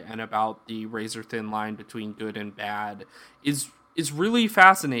masculinity and about the razor thin line between good and bad is really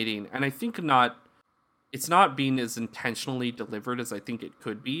fascinating. And I think it's not being as intentionally delivered as I think it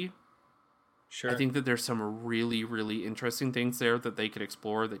could be. Sure. I think that there's some really, really interesting things there that they could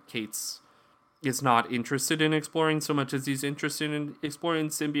explore that Cates is not interested in exploring so much as he's interested in exploring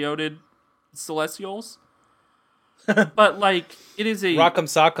symbioted Celestials. But, like, it is a... Rock'em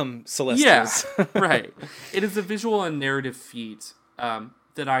Sock'em Celestials. Yeah, right. It is a visual and narrative feat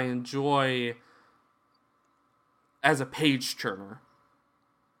that I enjoy as a page turner.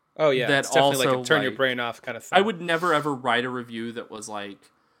 Oh, yeah. That It's definitely also, like a turn your like, brain off kind of thing. I would never, ever write a review that was like,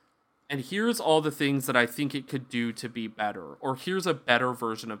 and here's all the things that I think it could do to be better, or here's a better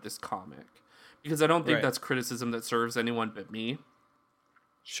version of this comic. Because I don't think that's criticism that serves anyone but me.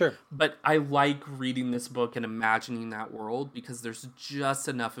 Sure. But I like reading this book and imagining that world because there's just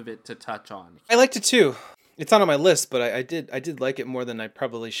enough of it to touch on. I liked it too. It's not on my list, but I did like it more than I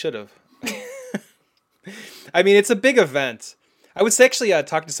probably should have. I mean, it's a big event. I was actually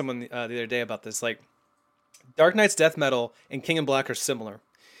talking to someone the other day about this. Like, Dark Knight's Death Metal and King in Black are similar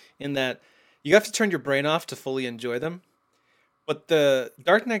in that you have to turn your brain off to fully enjoy them. But the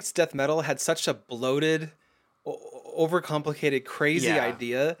Dark Knight's Death Metal had such a bloated, overcomplicated, crazy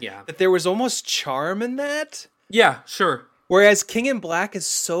idea that there was almost charm in that. Yeah, sure. Whereas King in Black is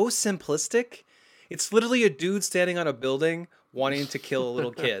so simplistic. It's literally a dude standing on a building wanting to kill a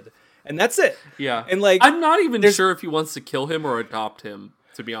little kid. And that's it. Yeah. And like, I'm not even sure if he wants to kill him or adopt him,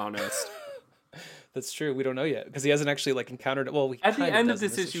 to be honest. That's true. We don't know yet because he hasn't actually like encountered it. Well, at the end of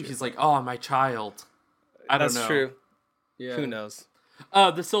this issue, he's like, "Oh, my child." I don't know. That's true. Yeah. Who knows?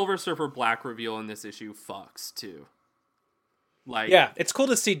 The Silver Surfer Black reveal in this issue fucks too. Like, yeah, it's cool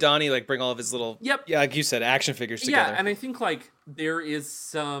to see Donnie like bring all of his little, yeah, like you said, action figures together. Yeah, and I think like there is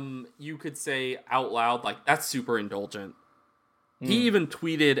some, you could say out loud, like that's super indulgent. He even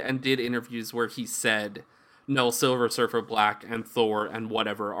tweeted and did interviews where he said, "No, Silver Surfer Black and Thor and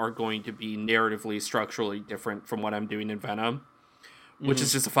whatever are going to be narratively, structurally different from what I'm doing in Venom," which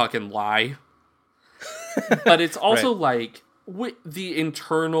is just a fucking lie. But it's also like with the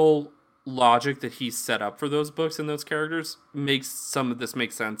internal logic that he's set up for those books and those characters makes some of this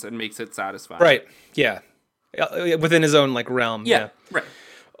make sense and makes it satisfying. Right. Yeah. Within his own like realm. Yeah. Right.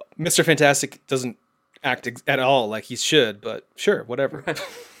 Mr. Fantastic doesn't act at all like he should, but sure, whatever.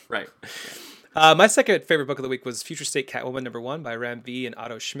 Right. My second favorite book of the week was Future State Catwoman #1 by Ram V and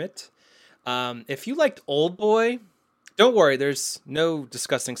Otto Schmidt. If you liked Old Boy, don't worry, there's no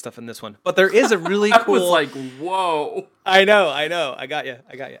disgusting stuff in this one, but there is a really cool. I was like, whoa. I know. I got you.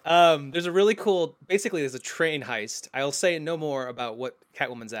 There's a really cool. Basically, there's a train heist. I'll say no more about what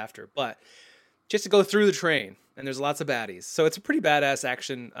Catwoman's after, but just to go through the train, and there's lots of baddies. So it's a pretty badass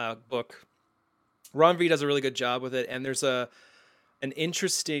action book. Ron V does a really good job with it, and there's an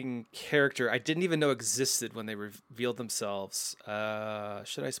interesting character I didn't even know existed when they revealed themselves.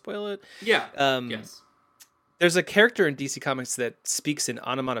 Should I spoil it? Yeah. Yes. There's a character in DC Comics that speaks in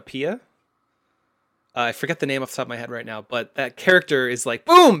onomatopoeia. I forget the name off the top of my head right now, but that character is like,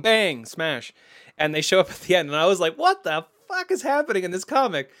 boom, bang, smash. And they show up at the end, and I was like, what the fuck is happening in this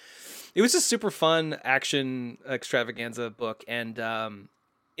comic? It was just super fun action extravaganza book, and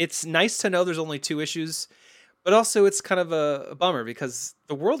it's nice to know there's only 2 issues, but also it's kind of a bummer because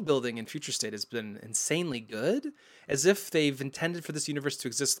the world building in Future State has been insanely good, as if they've intended for this universe to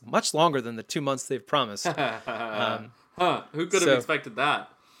exist much longer than the 2 months they've promised. Who could have expected that?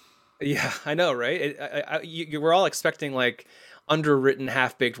 Yeah, I know, right? You were all expecting like underwritten,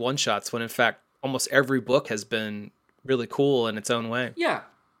 half-baked one-shots when in fact almost every book has been really cool in its own way. Yeah,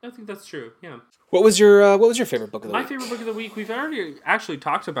 I think that's true. Yeah. What was your favorite book of the week? My favorite book of the week we've already actually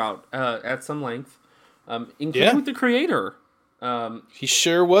talked about at some length, including with the creator. He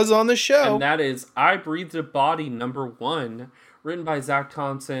sure was on the show. And that is I Breathed a Body #1, written by Zach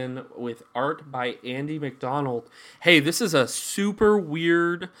Thompson with art by Andy McDonald. Hey, this is a super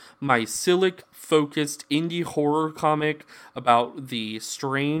weird, mycelic-focused indie horror comic about the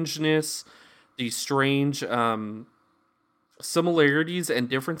strangeness, the strange similarities and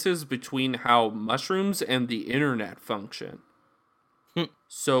differences between how mushrooms and the internet function.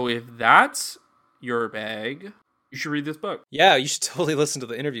 So if that's your bag, you should read this book. Yeah, you should totally listen to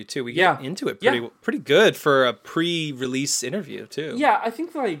the interview too. We get into it pretty good for a pre-release interview too. Yeah, I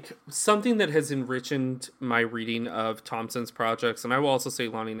think like something that has enriched my reading of Thompson's projects, and I will also say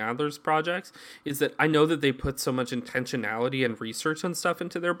Lonnie Nadler's projects, is that I know that they put so much intentionality and research and stuff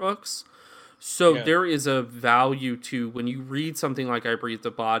into their books. So there is a value to when you read something like I Breathe the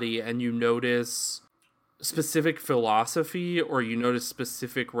Body and you notice specific philosophy or you notice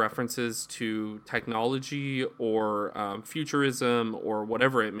specific references to technology or futurism or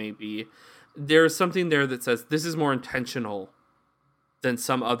whatever it may be, there's something there that says this is more intentional than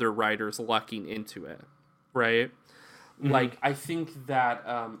some other writers lucking into it, right? Mm-hmm. Like, I think that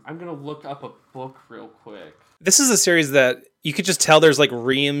I'm going to look up a book real quick. This is a series that you could just tell there's like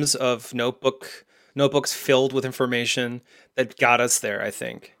reams of notebooks filled with information that got us there, I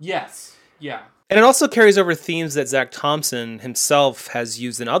think. Yes. Yeah. And it also carries over themes that Zach Thompson himself has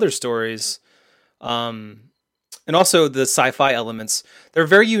used in other stories. And also the sci-fi elements. They're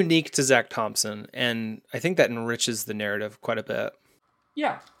very unique to Zach Thompson. And I think that enriches the narrative quite a bit.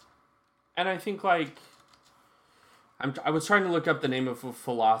 Yeah. And I think like... I was trying to look up the name of a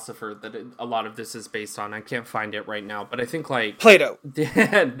philosopher that a lot of this is based on. I can't find it right now. But I think like... Plato.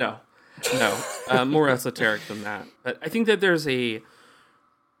 No. More esoteric than that. But I think that there's a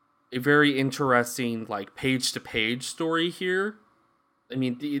very interesting, like, page-to-page story here. I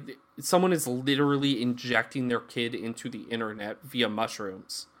mean, someone is literally injecting their kid into the internet via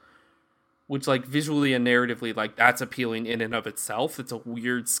mushrooms. Which, like, visually and narratively, like, that's appealing in and of itself. It's a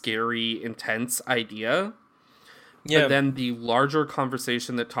weird, scary, intense idea. Yeah. But then the larger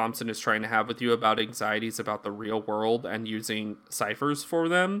conversation that Thompson is trying to have with you about anxieties about the real world and using ciphers for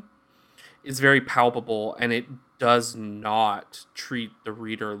them is very palpable, and it does not treat the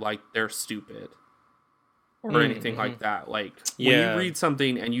reader like they're stupid or anything like that. Like, when you read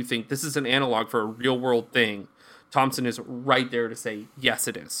something and you think this is an analog for a real world thing, Thompson is right there to say, yes,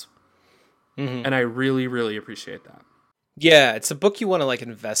 it is. Mm-hmm. And I really, really appreciate that. Yeah, it's a book you want to like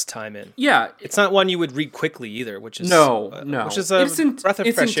invest time in. Yeah. It's not one you would read quickly either, which is no. Which is a breath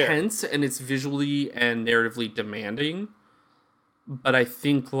of fresh air. It's intense and it's visually and narratively demanding. But I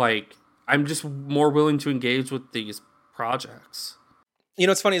think like I'm just more willing to engage with these projects. You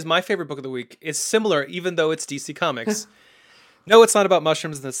know what's funny is my favorite book of the week is similar, even though it's DC Comics. No, it's not about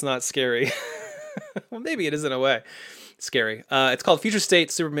mushrooms and it's not scary. Well, maybe it is in a way. Scary. It's called Future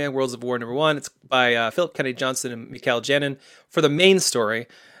State Superman Worlds of War #1. It's by Philip Kennedy Johnson and Mikael Janin for the main story.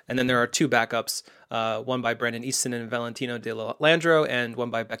 And then there are two backups, one by Brandon Easton and Valentino de Landro, and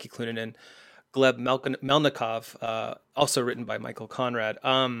one by Becky Cloonan and Gleb Melnikov, also written by Michael Conrad.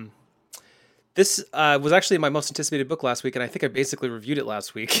 This was actually my most anticipated book last week, and I think I basically reviewed it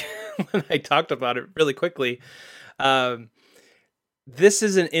last week when I talked about it really quickly. This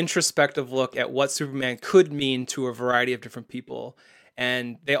is an introspective look at what Superman could mean to a variety of different people.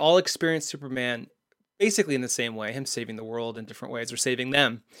 And they all experience Superman basically in the same way, him saving the world in different ways or saving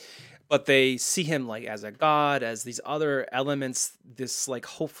them. But they see him like as a god, as these other elements, this like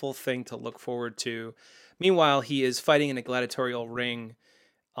hopeful thing to look forward to. Meanwhile, he is fighting in a gladiatorial ring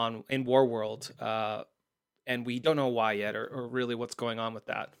in Warworld. And we don't know why yet or really what's going on with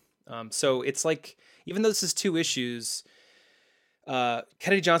that. So it's like, even though this is two issues,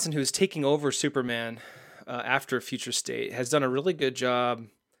 Kennedy Johnson, who is taking over Superman after Future State, has done a really good job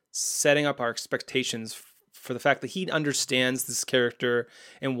setting up our expectations for the fact that he understands this character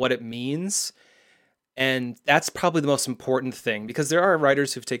and what it means. And that's probably the most important thing, because there are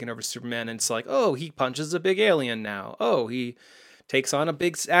writers who've taken over Superman and it's like, oh, he punches a big alien now. Oh, he takes on a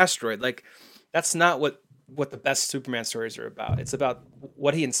big asteroid. Like, that's not what the best Superman stories are about. It's about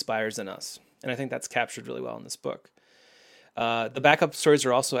what he inspires in us. And I think that's captured really well in this book. The backup stories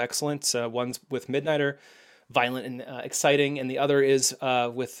are also excellent. One's with Midnighter, violent and exciting, and the other is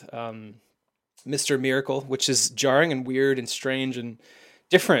with Mr. Miracle, which is jarring and weird and strange and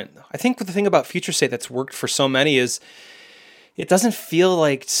different. I think the thing about Future State that's worked for so many is it doesn't feel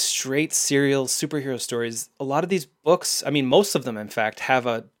like straight serial superhero stories. A lot of these books, I mean, most of them, in fact, have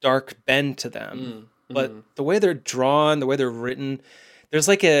a dark bend to them. But the way they're drawn, the way they're written, there's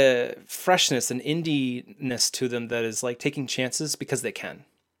like a freshness, an indie-ness to them that is like taking chances because they can.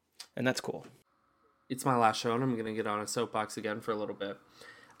 And that's cool. It's my last show, and I'm going to get on a soapbox again for a little bit.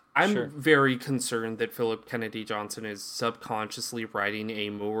 I'm very concerned that Philip Kennedy Johnson is subconsciously writing a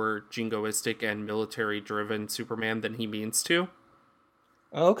more jingoistic and military-driven Superman than he means to.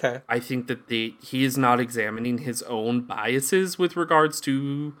 Oh, okay. I think that he is not examining his own biases with regards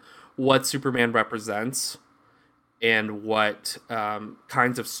to what Superman represents. and what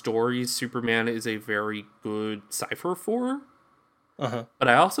kinds of stories Superman is a very good cipher for. But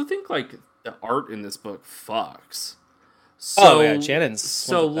I also think like the art in this book fucks. So, Shannon's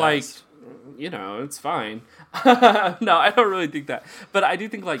so like, it's fine. No, I don't really think that. But I do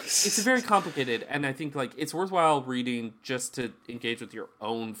think like it's very complicated, and I think like it's worthwhile reading just to engage with your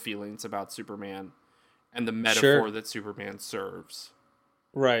own feelings about Superman and the metaphor that Superman serves.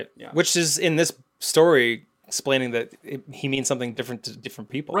 Right. Yeah. Which is in this story explaining that he means something different to different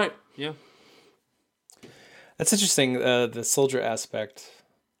people. Right. Yeah. That's interesting. The soldier aspect.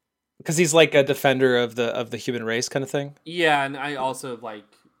 Because he's like a defender of the human race kind of thing. Yeah, and I also like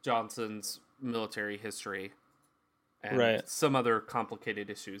Johnson's military history and some other complicated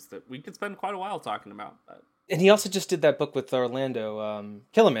issues that we could spend quite a while talking about. But... And he also just did that book with Orlando,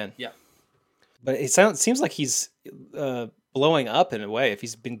 Killerman. Yeah. But it seems like he's blowing up in a way if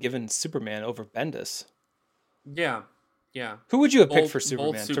he's been given Superman over Bendis. Yeah, yeah. Who would you have picked for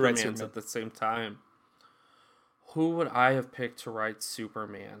Superman both to write Supermans Superman? at the same time? Who would I have picked to write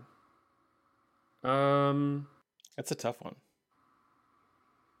Superman? That's a tough one.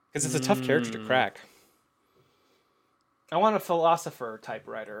 Because it's a tough character to crack. I want a philosopher type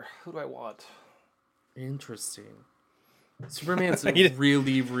writer. Who do I want? Interesting. Superman's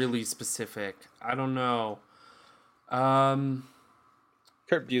really, really specific. I don't know.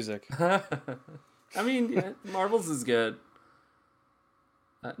 Kurt Busiek. I mean, yeah, Marvel's is good.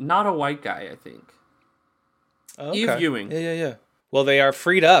 Not a white guy, I think. Okay. Eve Ewing. Yeah. Well, they are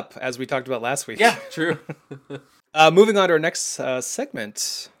freed up, as we talked about last week. Yeah, true. Moving on to our next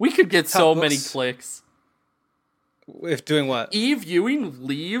segment. We could get so many clicks. If doing what? Eve Ewing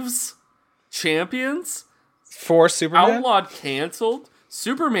leaves Champions? For Superman? Outlawed canceled?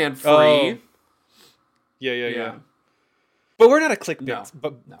 Superman free? Oh. Yeah. But we're not a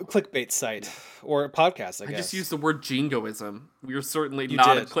clickbait site or a podcast, I guess. I just used the word jingoism. We are certainly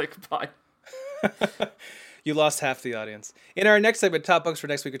not a clickbait. You lost half the audience. In our next segment, Top Books for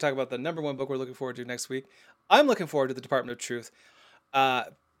next week, we talk about the number one book we're looking forward to next week. I'm looking forward to The Department of Truth.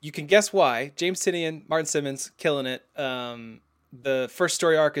 You can guess why. James Tynion, Martin Simmons, killing it. The first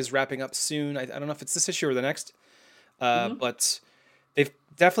story arc is wrapping up soon. I don't know if it's this issue or the next. But they've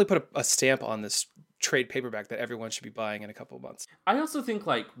definitely put a stamp on this trade paperback that everyone should be buying in a couple of months. I also think,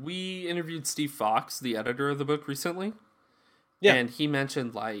 like, we interviewed Steve Fox, the editor of the book, recently. Yeah. And he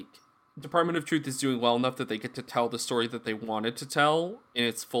mentioned, like, Department of Truth is doing well enough that they get to tell the story that they wanted to tell in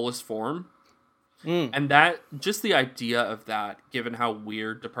its fullest form. And that, just the idea of that, given how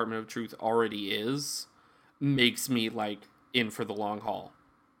weird Department of Truth already is, makes me, like, in for the long haul.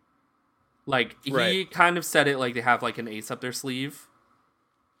 Like, he kind of said it like they have, like, an ace up their sleeve.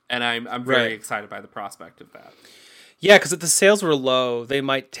 And I'm very excited by the prospect of that. Yeah, because if the sales were low, they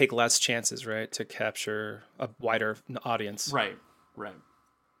might take less chances, right, to capture a wider audience. Right.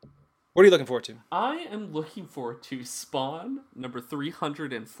 What are you looking forward to? I am looking forward to Spawn, number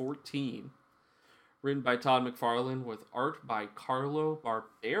 314, written by Todd McFarlane with art by Carlo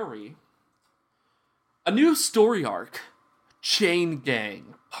Barberi. A new story arc, Chain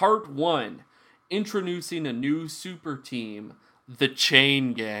Gang, Part 1, introducing a new super team, the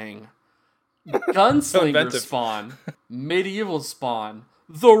Chain Gang. Gunslinger Spawn, Medieval Spawn,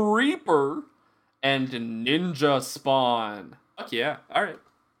 The Reaper, and Ninja Spawn. Fuck yeah, alright.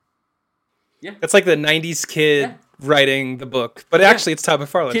 Yeah. It's like the 90s kid writing the book, but actually it's Todd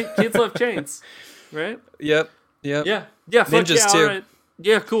McFarlane. Kids love chains, right? Yep. Yeah, ninjas too. Right.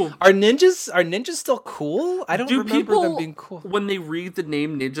 Yeah, cool. Are ninjas still cool? I don't remember them being cool. When they read the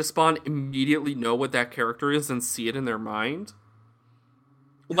name Ninja Spawn, immediately know what that character is and see it in their mind?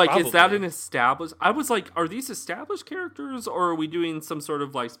 Like, probably. Is that an established... I was like, are these established characters, or are we doing some sort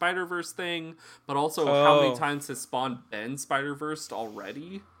of, like, Spider-Verse thing? But also, how many times has Spawn been Spider-Versed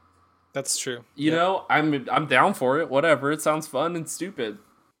already? That's true. You know, I'm down for it. Whatever. It sounds fun and stupid.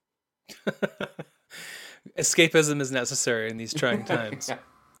 Escapism is necessary in these trying times.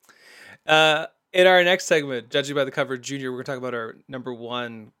 In our next segment, Judging by the Cover Junior, we're going to talk about our number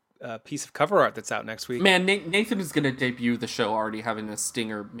one piece of cover art that's out next week. Man, Nathan is going to debut the show already having a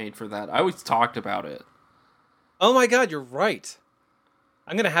stinger made for that. I always talked about it. Oh my God, you're right.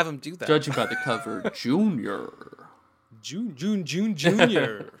 I'm going to have him do that. Judging by the Cover Junior.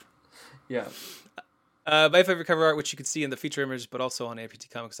 Junior. Yeah. My favorite cover art, which you can see in the feature image, but also on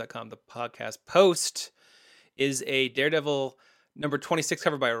aptcomics.com, the podcast post, is a Daredevil number 26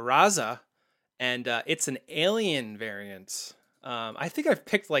 cover by Raza, and it's an Alien variant. I think I've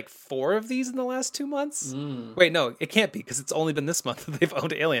picked like 4 of these in the last 2 months. Wait, no, it can't be, because it's only been this month that they've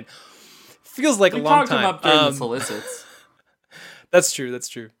owned Alien. Feels like a long time. We talked about during the solicits. That's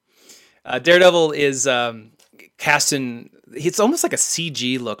true. Daredevil is cast in. It's almost like a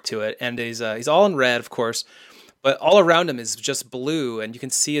CG look to it, and he's all in red, of course, but all around him is just blue, and you can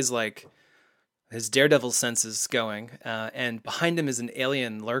see his daredevil senses going, and behind him is an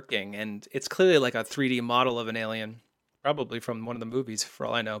alien lurking, and it's clearly like a 3D model of an alien, probably from one of the movies, for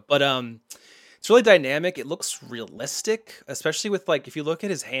all I know. But it's really dynamic. It looks realistic, especially with if you look at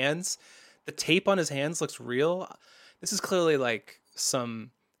his hands, the tape on his hands looks real. This is clearly like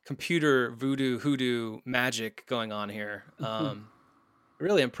some computer voodoo hoodoo magic going on here.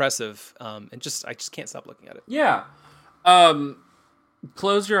 Really impressive, and I just can't stop looking at it. Yeah.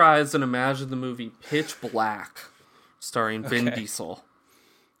 Close your eyes and imagine the movie Pitch Black, starring Vin Diesel.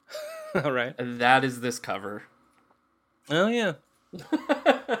 All right, and that is this cover. Oh yeah.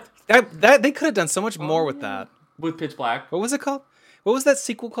 that they could have done so much more with that. With Pitch Black. What was it called? What was that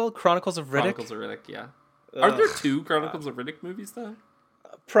sequel called? Chronicles of Riddick. Chronicles of Riddick. Yeah. Are there 2 Chronicles of Riddick movies though?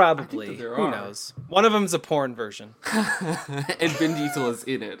 Probably. Who knows? One of them's a porn version. And Vin Diesel is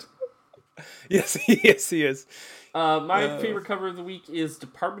in it. Yes, he is. My favorite cover of the week is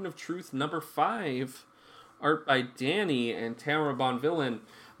Department of Truth number 5, art by Danny and Tamara Bonvillain.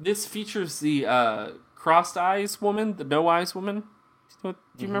 This features the crossed eyes woman, the no eyes woman. Do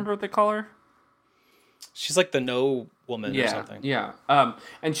you remember what they call her? She's like the no woman or something. Yeah.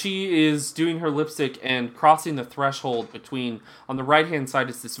 And she is doing her lipstick and crossing the threshold between, on the right-hand side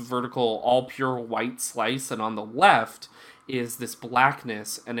is this vertical, all pure white slice, and on the left is this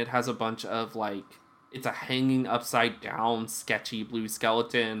blackness, and it has a bunch of, it's a hanging upside down, sketchy blue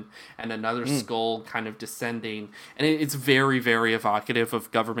skeleton, and another skull kind of descending. And it's very, very evocative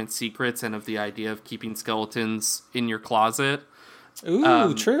of government secrets and of the idea of keeping skeletons in your closet.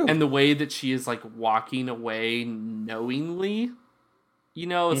 Ooh, true. And the way that she is walking away knowingly,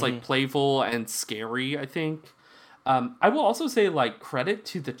 it's playful and scary, I think. I will also say credit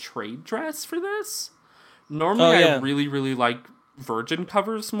to the trade dress for this. Normally I really, really like Virgin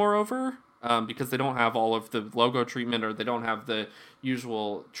covers moreover, because they don't have all of the logo treatment, or they don't have the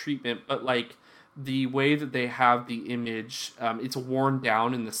usual treatment, but the way that they have the image, it's worn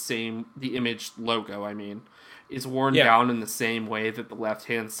down in the image logo, is worn down in the same way that the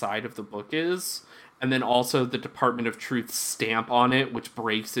left-hand side of the book is. And then also the Department of Truth stamp on it, which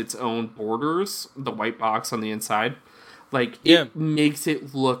breaks its own borders, the white box on the inside. It makes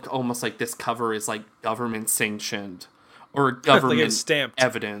it look almost like this cover is government sanctioned or government stamped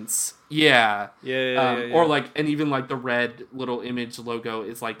evidence. Yeah. Yeah. Or and even the red little image logo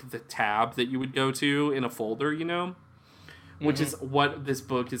is the tab that you would go to in a folder, which is what this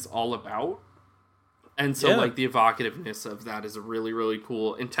book is all about. And so, the evocativeness of that is really, really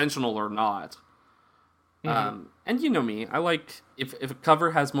cool, intentional or not. And you know me, I if a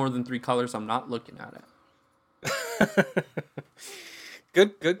cover has more than 3 colors, I'm not looking at it.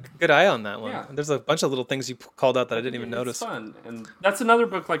 Good eye on that one. Yeah. There's a bunch of little things you called out that I didn't even notice. It's fun, and that's another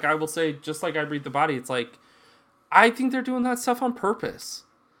book. I will say, just like I Breathe the Body, it's I think they're doing that stuff on purpose.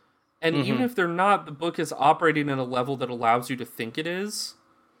 And even if they're not, the book is operating at a level that allows you to think it is,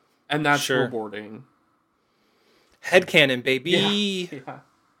 and that's rewarding. Headcanon, baby. Yeah.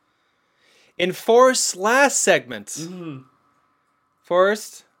 In Forrest's last segment,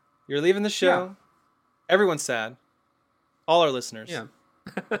 Forrest, you're leaving the show. Yeah. Everyone's sad. All our listeners. Yeah.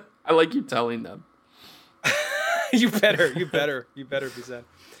 I like you telling them. You better be sad.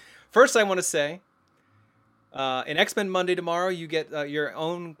 First, I want to say, in X-Men Monday tomorrow, you get your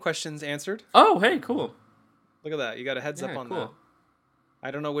own questions answered. Oh, hey, cool. Look at that. You got a heads up on that. I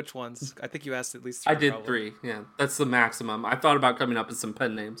don't know which ones. I think you asked at least 3. I did probably. 3. Yeah, that's the maximum. I thought about coming up with some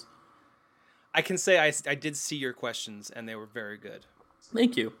pen names. I can say I did see your questions, and they were very good.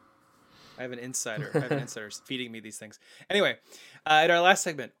 Thank you. I have an insider. Feeding me these things. Anyway, in our last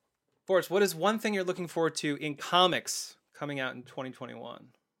segment, Forrest, what is one thing you're looking forward to in comics coming out in 2021?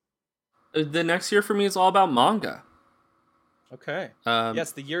 The next year for me is all about manga. Okay.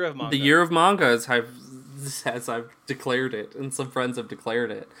 Yes, the year of manga. The year of manga, as I've declared it, and some friends have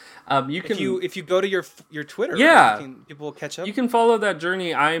declared it. You can, if you go to your Twitter, people will catch up. You can follow that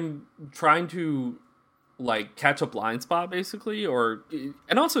journey. I'm trying to catch a blind spot, basically,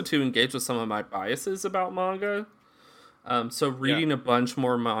 and also to engage with some of my biases about manga. So reading a bunch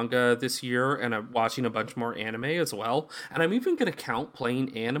more manga this year, and watching a bunch more anime as well. And I'm even going to count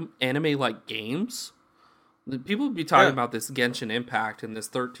playing anime-like games. People would be talking about this Genshin Impact and this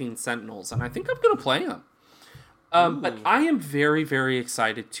 13 Sentinels, and I think I'm going to play them. But I am very, very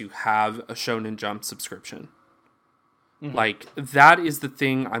excited to have a Shonen Jump subscription. That is the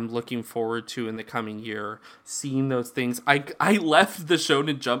thing I'm looking forward to in the coming year. Seeing those things. I left the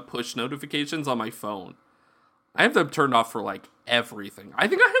Shonen Jump push notifications on my phone. I have them turned off for everything. I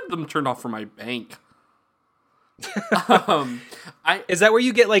think I have them turned off for my bank. um, I Is that where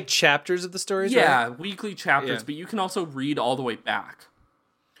you get like chapters of the stories? yeah, Right? weekly chapters, Yeah. but you can also read all the way back.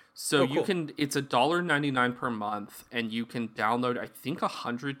 So Oh, you cool. can, it's $1.99 per month, and you can download, I think,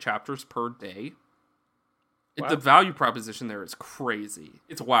 100 chapters per day. Wow. The value proposition there is crazy.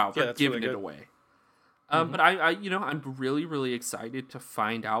 It's wow. They're that's giving really it good. away. But I, I'm really, really excited to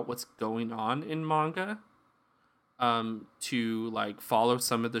find out what's going on in manga. To like follow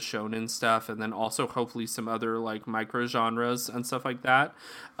some of the shonen stuff, and then also hopefully some other like micro genres and stuff like that.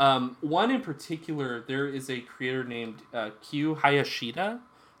 One in particular, there is a creator named Kyu Hayashida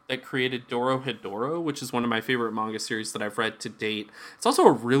that created Dorohedoro, which is one of my favorite manga series that I've read to date. It's also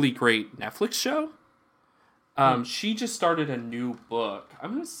a really great Netflix show. She just started a new book.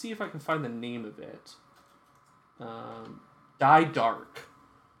 I'm gonna see if I can find the name of it. Die Dark.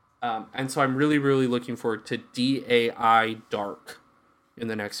 And so I'm really, really looking forward to DAI Dark in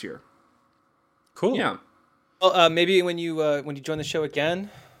the next year. Cool. Yeah. Well, maybe when you join the show again,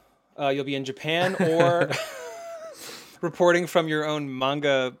 you'll be in Japan or reporting from your own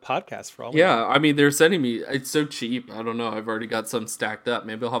manga podcast for all. Yeah, I mean, they're sending me. It's so cheap. I don't know. I've already got some stacked up.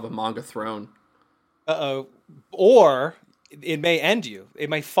 Maybe I'll have a manga throne. Or it may end you. It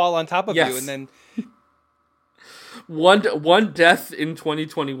might fall on top of you, and then one death in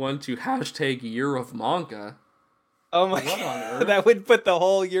 2021 to hashtag year of manga. Oh my god, that would put the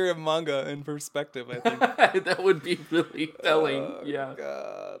whole year of manga in perspective, I think. That would be really telling. Yeah.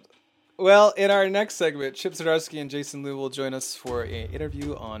 God. Well, in our next segment, Chip Zdarsky and Jason Liu will join us for an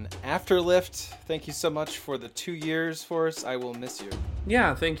interview on Afterlift. Thank you so much for the 2 years for us. I will miss you.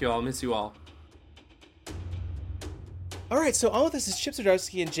 Yeah, thank you. I'll miss you all. All right, so on with this is Chip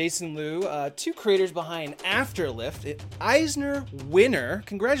Zdarsky and Jason Liu, two creators behind Afterlift, an Eisner winner.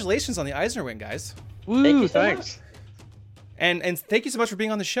 Congratulations on the Eisner win, guys. Woo, thanks. And thank you so much for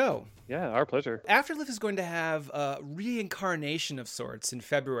being on the show. Yeah, our pleasure. Afterlift is going to have a reincarnation of sorts in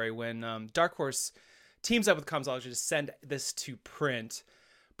February when Dark Horse teams up with Comixology to send this to print.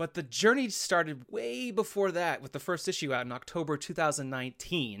 But the journey started way before that with the first issue out in October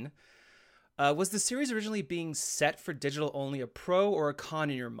 2019. Was the series originally being set for digital only a pro or a con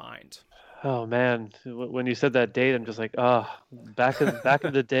in your mind? Oh man, when you said that date, I'm just like, back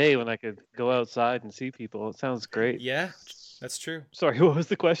in the day when I could go outside and see people. It sounds great. Yeah, that's true. Sorry, what was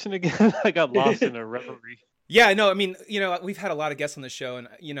the question again? I got lost in a reverie. Yeah, no, I mean, we've had a lot of guests on the show, and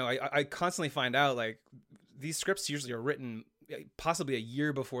I constantly find out like these scripts usually are written possibly a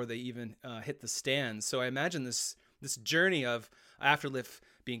year before they even hit the stands. So I imagine this journey of Afterlift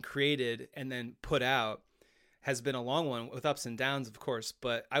being created and then put out has been a long one with ups and downs, of course.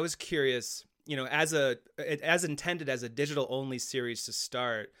 But I was curious, as intended as a digital only series to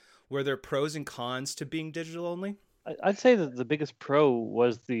start, were there pros and cons to being digital only? I'd say that the biggest pro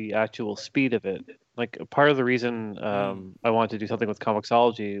was the actual speed of it. Like part of the reason I wanted to do something with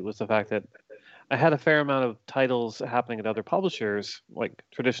Comixology was the fact that I had a fair amount of titles happening at other publishers, like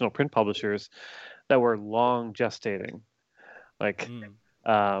traditional print publishers, that were long gestating. Like,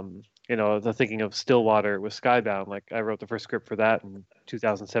 the thinking of Stillwater with Skybound. Like I wrote the first script for that in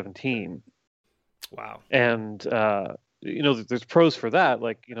 2017. Wow. And there's pros for that.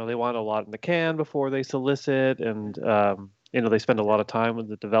 Like they want a lot in the can before they solicit, and they spend a lot of time with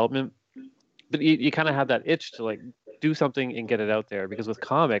the development. But you kind of have that itch to like do something and get it out there, because with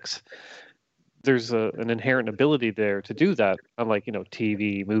comics, there's an inherent ability there to do that, unlike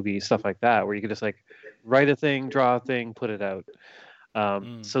TV, movies, stuff like that, where you can just like write a thing, draw a thing, put it out.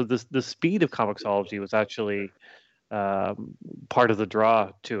 So the speed of Comixology was actually part of the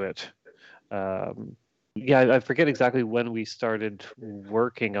draw to it. I forget exactly when we started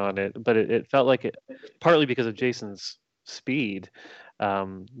working on it, but it felt like it, partly because of Jason's speed,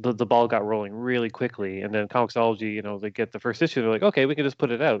 the ball got rolling really quickly, and then Comixology, they get the first issue, they're like, okay, we can just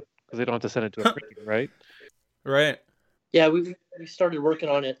put it out because they don't have to send it to a printing, right? Right. Yeah, we started working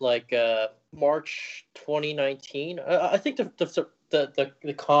on it like March 2019. I think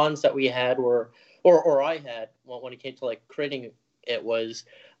the cons that we had were, or I had when it came to like creating it was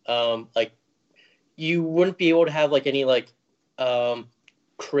like you wouldn't be able to have like any like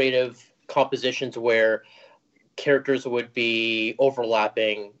creative compositions where characters would be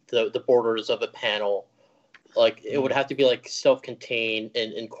overlapping the borders of a panel. Like it would have to be like self-contained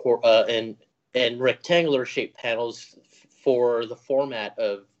and rectangular shaped panels for the format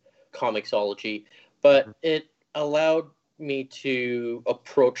of Comixology, but it allowed me to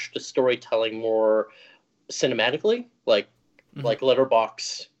approach the storytelling more cinematically, like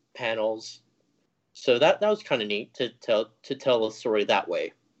letterbox panels. So that was kind of neat to tell the story that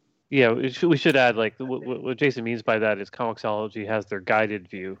way. Yeah, we should add like what Jason means by that is Comixology has their guided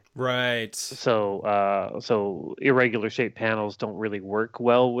view. Right. So irregular shaped panels don't really work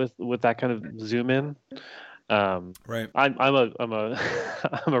well with that kind of zoom in. Right. I'm a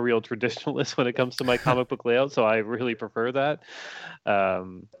I'm a real traditionalist when it comes to my comic book layout, so I really prefer that.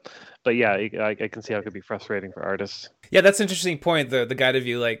 Um, but yeah, I can see how it could be frustrating for artists. Yeah, that's an interesting point. The guided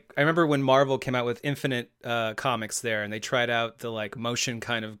view. Like, I remember when Marvel came out with Infinite Comics there, and they tried out the like motion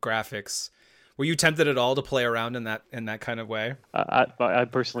kind of graphics. Were you tempted at all to play around in that kind of way? I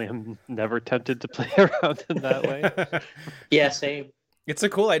personally am never tempted to play around in that way. Yeah, same. It's a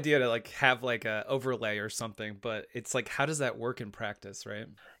cool idea to like have like a overlay or something, but it's like, how does that work in practice, right?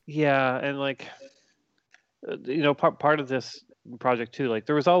 Yeah, and like part of this project too, like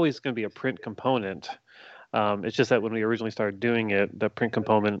there was always going to be a print component. It's just that when we originally started doing it, the print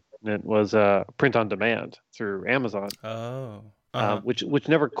component was print on demand through Amazon, Oh. which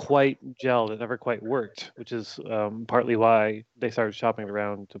never quite gelled. It never quite worked, which is partly why they started shopping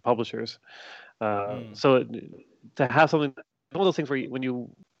around to publishers. So to have something, one of those things where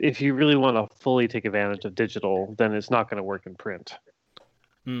if you really want to fully take advantage of digital, then it's not going to work in print,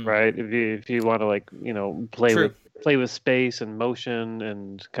 right? If you want to like play with space and motion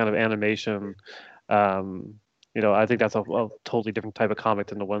and kind of animation. I think that's a totally different type of comic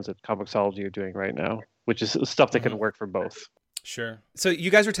than the ones that Comixology are doing right now, which is stuff that can work for both. Sure. So you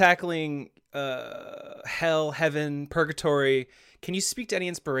guys are tackling hell, heaven, purgatory. Can you speak to any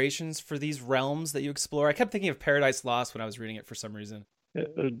inspirations for these realms that you explore? I kept thinking of Paradise Lost when I was reading it for some reason.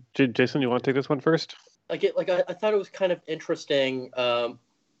 Jason, you want to take this one first? I thought it was kind of interesting.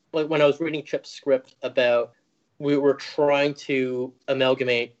 When I was reading Chip's script about, we were trying to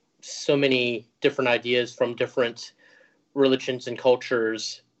amalgamate so many different ideas from different religions and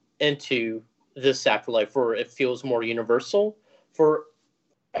cultures into this afterlife, where it feels more universal for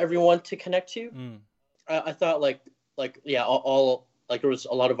everyone to connect to. I thought all there was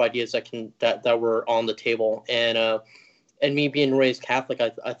a lot of ideas that were on the table, and me being raised Catholic,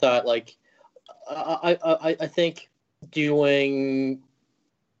 I thought I think doing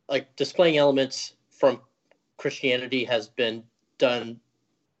displaying elements from Christianity has been done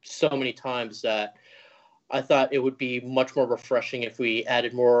so many times that I thought it would be much more refreshing if we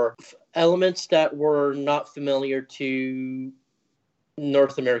added more elements that were not familiar to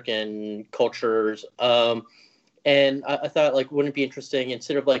North American cultures. And I thought wouldn't it be interesting,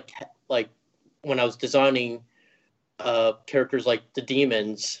 instead of like when I was designing characters like the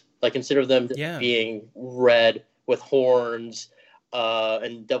demons, instead of them being red with horns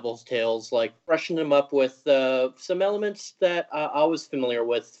and devil's tails, brushing them up with some elements that I was familiar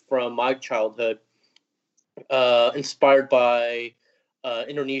with from my childhood, inspired by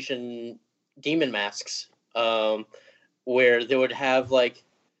Indonesian demon masks, where they would have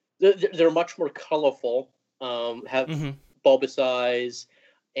they're much more colorful, have bulbous eyes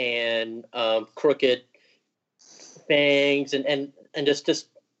and crooked fangs and just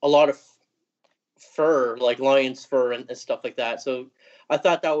a lot of fur, like lion's fur and stuff like that. So I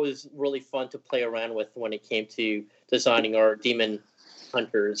thought that was really fun to play around with when it came to designing our demon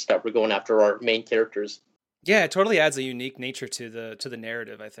hunters that were going after our main characters. Yeah, it totally adds a unique nature to the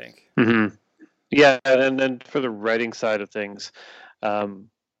narrative, I think. Yeah, and then for the writing side of things,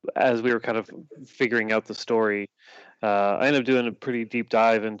 as we were kind of figuring out the story, I ended up doing a pretty deep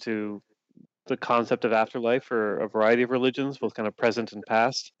dive into the concept of afterlife for a variety of religions, both kind of present and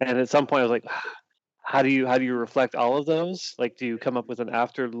past. And at some point I was like, how do you reflect all of those? Do you come up with an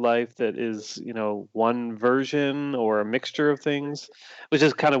afterlife that is, one version or a mixture of things? Which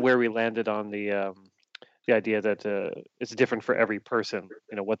is kind of where we landed on the idea that it's different for every person.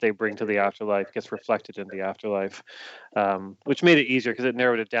 What they bring to the afterlife gets reflected in the afterlife, which made it easier because it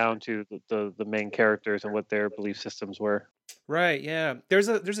narrowed it down to the main characters and what their belief systems were. Right. Yeah. There's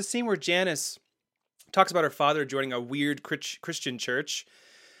a scene where Janice talks about her father joining a weird Christian church,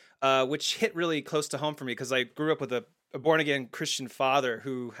 which hit really close to home for me because I grew up with a born again Christian father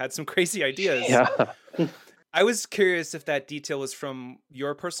who had some crazy ideas. Yeah. I was curious if that detail was from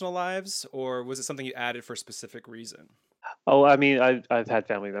your personal lives or was it something you added for a specific reason? Oh, I mean, I've had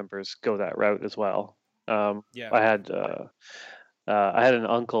family members go that route as well. I had an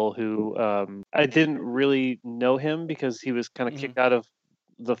uncle who I didn't really know him because he was kind of kicked out of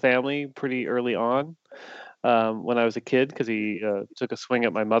the family pretty early on when I was a kid because he took a swing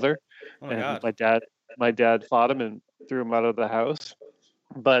at my mother. Oh my God. My dad fought him and threw him out of the house.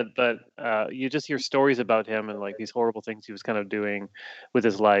 But you just hear stories about him and these horrible things he was kind of doing with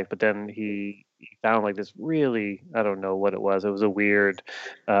his life. But then he he found like this really, I don't know what it was. It was a weird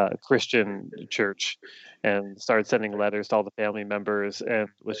Christian church, and started sending letters to all the family members, and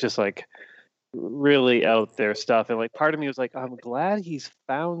was just like really out there stuff. And like part of me was like, I'm glad he's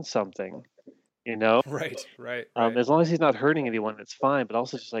found something, you know. Right. As long as he's not hurting anyone, it's fine. But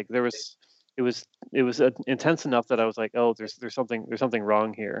also just like it was intense enough that I was like, oh, there's something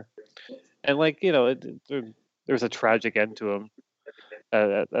wrong here. And like, you know, there's a tragic end to him.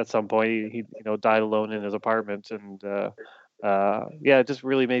 At some point, he died alone in his apartment, and yeah, it just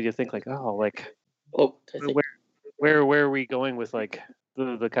really made you think like, oh, like, Oh, I think, where are we going with like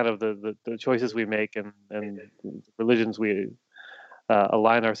the kind of the choices we make and religions we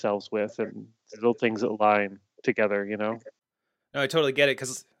align ourselves with, and little things align together, you know. No, I totally get it,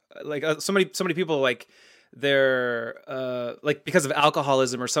 because like so many people, like, they're like, because of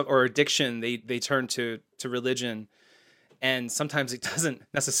alcoholism or addiction, they turn to religion, and sometimes it doesn't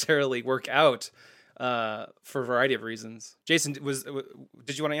necessarily work out for a variety of reasons. Jason,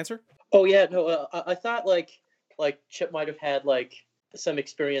 did you want to answer? oh yeah, no, I thought like Chip might have had like some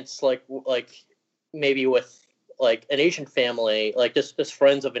experience like maybe with like an Asian family, like just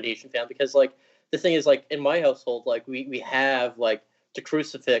friends of an Asian family, because like the thing is, like in my household, like we have like the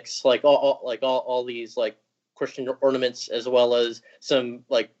crucifix, like all these like Christian ornaments, as well as some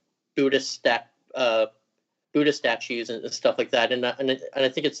like Buddhist Buddhist statues and stuff like that, and I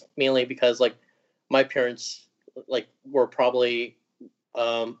think it's mainly because like my parents like were probably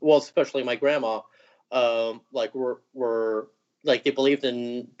well, especially my grandma, like were like they believed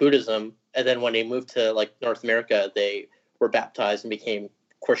in Buddhism, and then when they moved to like North America, they were baptized and became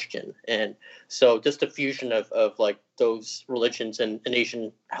Christian. And so just a fusion of like those religions in an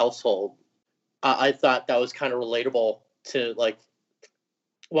Asian household, I thought that was kind of relatable to like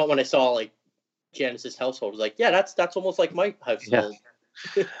when I saw like Janice's household. I was like, yeah, that's almost like my household.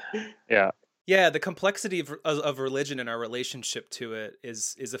 Yeah. Yeah, the complexity of religion and our relationship to it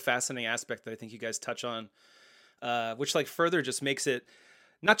is a fascinating aspect that I think you guys touch on, which like further just makes it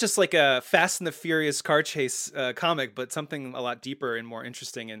not just like a Fast and the Furious car chase comic, but something a lot deeper and more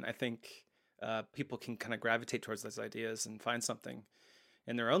interesting. And I think people can kind of gravitate towards those ideas and find something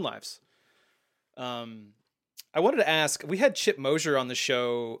in their own lives. I wanted to ask, we had Chip Mosier on the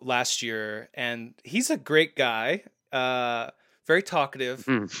show last year, and he's a great guy, very talkative.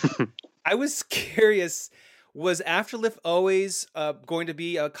 I was curious, was Afterlift always going to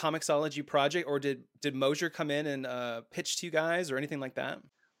be a Comixology project, or did Mosier come in and pitch to you guys or anything like that?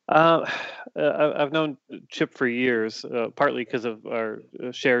 I've known Chip for years, partly because of our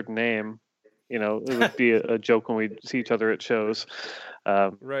shared name. You know, it would be a joke when we'd see each other at shows.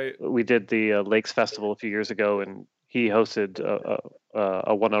 Right. We did the Lakes Festival a few years ago, and he hosted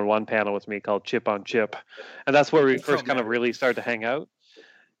a one-on-one panel with me called Chip on Chip, and that's where we first kind of really started to hang out.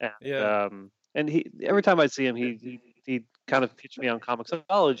 And, yeah. And he, every time I'd see him, he kind of pitched me on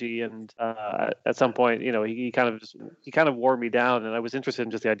Comixology, and at some point, you know, he kind of wore me down, and I was interested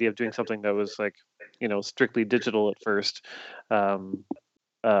in just the idea of doing something that was like, you know, strictly digital at first,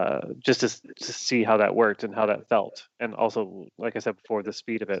 just to see how that worked and how that felt, and also, like I said before, the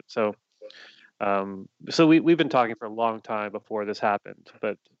speed of it. So, so we've been talking for a long time before this happened,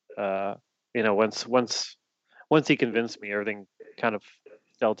 but you know, once he convinced me, everything kind of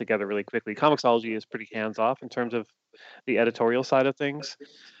fell together really quickly. Comixology is pretty hands off in terms of the editorial side of things.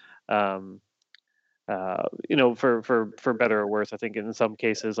 You know, for better or worse, I think in some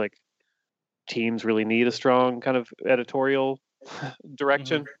cases, like, teams really need a strong kind of editorial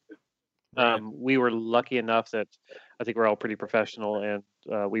direction. Right. We were lucky enough that I think we're all pretty professional, and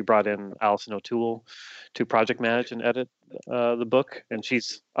we brought in Alison O'Toole to project manage and edit the book, and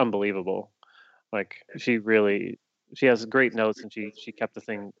she's unbelievable. Like, she has great notes, and she kept the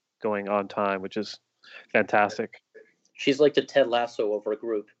thing going on time, which is fantastic. She's like the Ted Lasso of our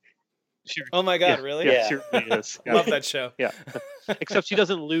group. Oh my God, really? Yeah, she really is. Yeah. Love that show. Yeah. Except she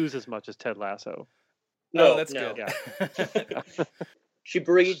doesn't lose as much as Ted Lasso. No, that's no. good. Yeah. She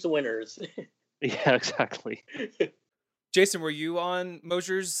breeds winners. Yeah, exactly. Jason, were you on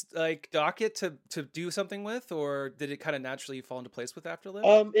Mosier's like docket to do something with, or did it kind of naturally fall into place with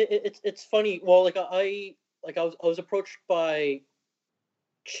Afterlift? It's funny. Well, I was approached by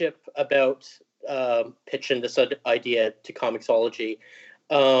Chip about pitching this idea to Comixology.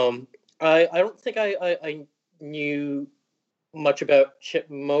 I don't think I knew much about Chip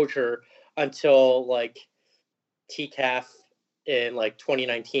Mosier until like TCAF in like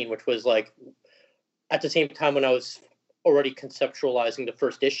 2019, which was like at the same time when I was already conceptualizing the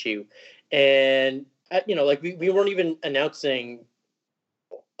first issue, and you know, like we weren't even announcing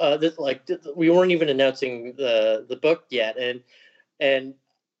we weren't even announcing the book yet, and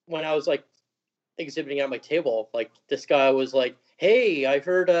when I was like exhibiting at my table, like this guy was like, "Hey, I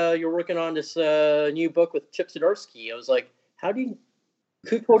heard you're working on this new book with Chip Zdarsky." I was like, "How do you?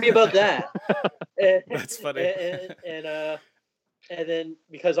 Who told you about that?" And, That's funny. And then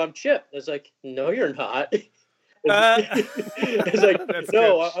because I'm Chip, it's like, "No, you're not." It's like, That's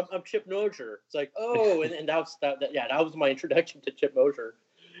 "No, good. I'm Chip Mosier." It's like, "Oh," and that was my introduction to Chip Mosier.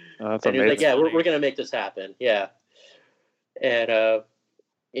 That's And he was like, amazing. "Yeah, funny. we're gonna make this happen." Yeah, and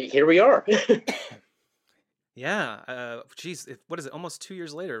here we are. Yeah. Geez, what is it? Almost 2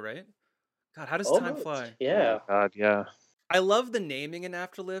 years later, right? God, how does time Almost. fly? Yeah. Oh, God, yeah. I love the naming in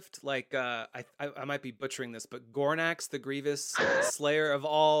Afterlift. Like, I might be butchering this, but Gornax, the Grievous Slayer of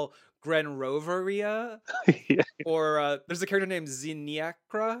all Grenroveria, Yeah. or there's a character named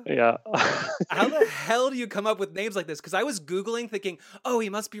Ziniakra. Yeah. How the hell do you come up with names like this? Because I was Googling thinking, oh, he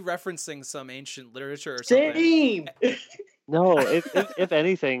must be referencing some ancient literature or something. Same. No, if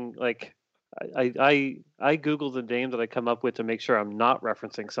anything, like I Google the name that I come up with to make sure I'm not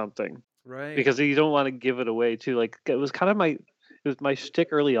referencing something, Right. because you don't want to give it away too. Like it was my shtick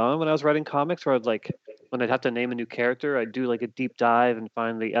early on when I was writing comics, where when I'd have to name a new character, I'd do like a deep dive and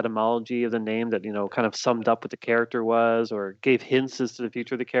find the etymology of the name that kind of summed up what the character was or gave hints as to the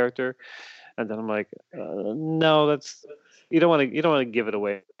future of the character. And then I'm like, no, that's you don't want to give it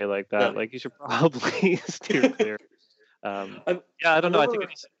away like that. No. Like you should probably steer clear. Yeah, I don't know. I think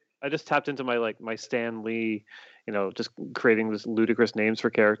I just tapped into my Stan Lee, just creating this ludicrous names for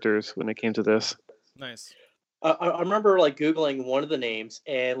characters when it came to this. Nice. I remember like Googling one of the names,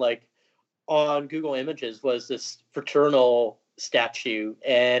 and like on Google Images was this fraternal statue,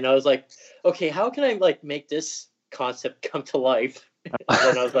 and I was like, okay, how can I like make this concept come to life? And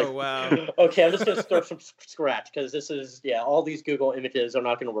then I was like, Oh, wow. Okay, I'm just gonna start from scratch because this is all these Google Images are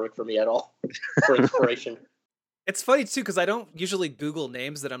not going to work for me at all for inspiration. It's funny too because I don't usually Google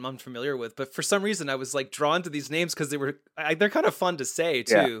names that I'm unfamiliar with, but for some reason I was like drawn to these names because they're kind of fun to say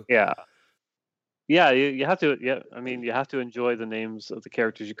too. Yeah. You have to. Yeah, I mean, you have to enjoy the names of the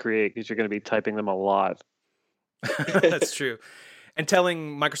characters you create because you're going to be typing them a lot. That's true. And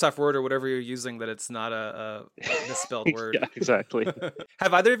telling Microsoft Word or whatever you're using that it's not a misspelled word. Yeah, exactly.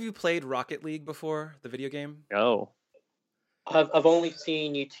 Have either of you played Rocket League before, the video game? No. I've only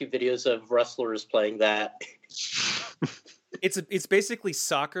seen YouTube videos of wrestlers playing that. It's basically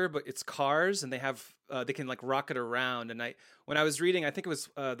soccer, but it's cars, and they have they can like rocket around. And when I was reading, I think it was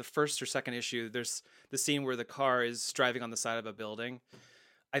the first or second issue. There's the scene where the car is driving on the side of a building.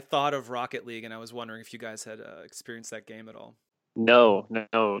 I thought of Rocket League, and I was wondering if you guys had experienced that game at all. No,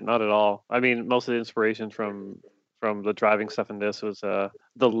 not at all. I mean, most of the inspiration from the driving stuff in this was the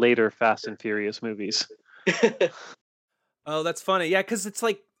later Fast and Furious movies. Oh, that's funny. Yeah, because it's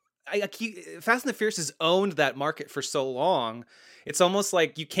like Fast and the Furious has owned that market for so long. It's almost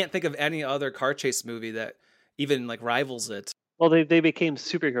like you can't think of any other car chase movie that even like rivals it. Well, they became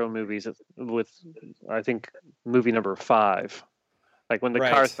superhero movies with I think movie number 5. Like when the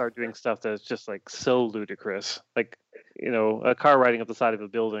Right. cars start doing stuff that's just like so ludicrous. Like, a car riding up the side of a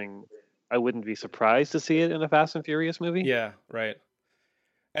building, I wouldn't be surprised to see it in a Fast and Furious movie. Yeah, right.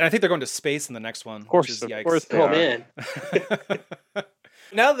 And I think they're going to space in the next one. Of course, which is of yikes. course they Oh are. man.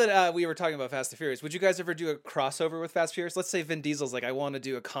 Now that we were talking about Fast and Furious, would you guys ever do a crossover with Fast and Furious? Let's say Vin Diesel's like, I want to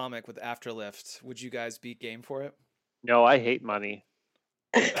do a comic with Afterlift. Would you guys be game for it? No, I hate money.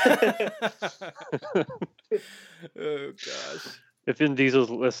 Oh gosh. If Vin Diesel's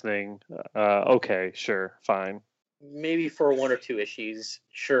listening, okay, sure, fine. Maybe for 1 or 2 issues,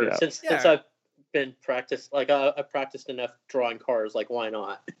 sure. Yeah. Since Yeah. I've been practiced, like I practiced enough drawing cars, like why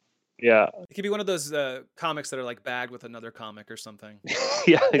not? Yeah, It could be one of those comics that are like bagged with another comic or something.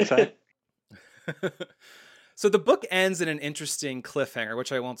 yeah, exactly. So the book ends in an interesting cliffhanger,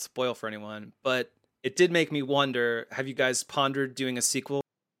 which I won't spoil for anyone, but it did make me wonder, have you guys pondered doing a sequel?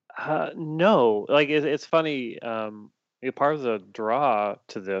 No, like it's funny. Part of the draw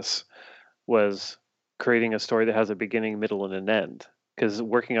to this was creating a story that has a beginning, middle, and an end. Because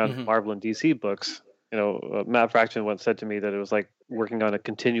working on Mhm. Marvel and DC books, Matt Fraction once said to me that it was like working on a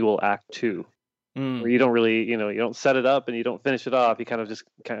continual Act 2, Mm. where you don't really, you don't set it up and you don't finish it off. You kind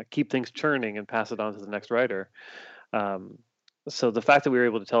of keep things churning and pass it on to the next writer. So the fact that we were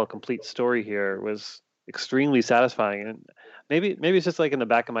able to tell a complete story here was extremely satisfying. And maybe it's just like in the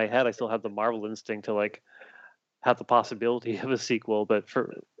back of my head, I still have the Marvel instinct to like have the possibility of a sequel. But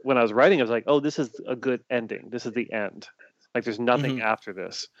for when I was writing, I was like, oh, this is a good ending. This is the end. Like there's nothing Mhm. after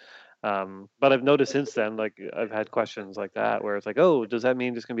this. But I've noticed since then, like I've had questions like that where it's like, oh, does that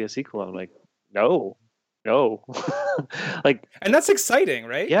mean there's going to be a sequel? I'm like, no, No, like And that's exciting,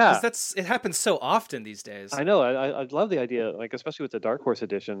 right? Yeah. Because it happens so often these days. I know. I love the idea, like especially with the Dark Horse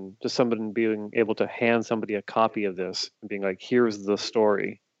edition, just someone being able to hand somebody a copy of this and being like, "Here's the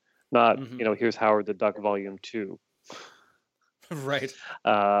story," not Mhm. "Here's Howard the Duck Volume 2." Right.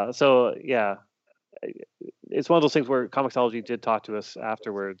 So yeah, it's one of those things where Comixology did talk to us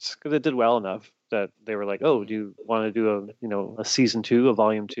afterwards because it did well enough that they were like, "Oh, do you want to do a season 2, a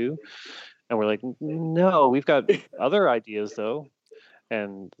volume 2?" And we're like, "No, we've got other ideas though."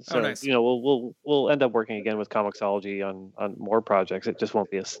 And Oh, so nice. we'll end up working again with Comixology on more projects. It just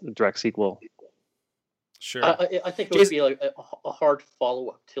won't be a direct sequel. Sure. I think it would be like a hard follow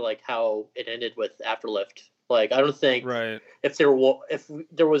up to like how it ended with Afterlift. Like I don't think Right. if there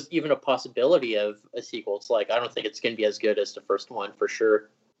was even a possibility of a sequel, it's like I don't think it's gonna be as good as the first one for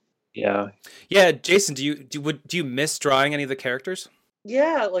sure. Yeah. Yeah, Jason, do you miss drawing any of the characters?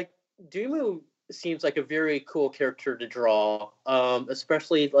 Yeah, like Doomu seems like a very cool character to draw.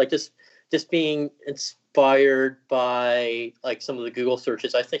 Especially like just being inspired by like some of the Google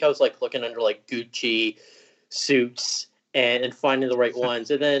searches. I think I was like looking under like Gucci suits and finding the right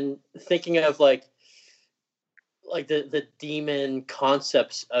ones, and then thinking of like the demon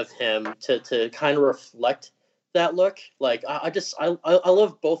concepts of him to kind of reflect that look. Like I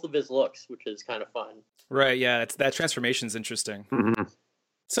love both of his looks, which is kind of fun. Right, yeah, that transformation's interesting. Mhm.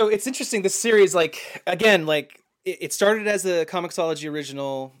 So it's interesting, this series, like, again, like, it started as a Comixology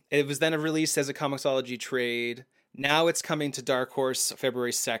original. It was then released as a Comixology trade. Now it's coming to Dark Horse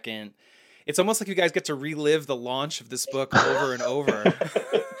February 2nd. It's almost like you guys get to relive the launch of this book over and over.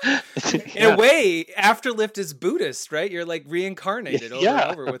 In a way, Afterlift is Buddhist, right? You're like reincarnated over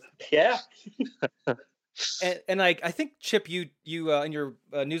and over with. Yeah. And like, I think Chip, you in your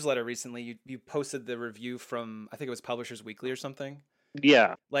newsletter recently, you posted the review from, I think it was Publishers Weekly or something.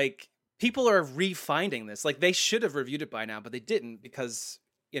 Yeah. Like, people are refinding this. Like, they should have reviewed it by now, but they didn't because,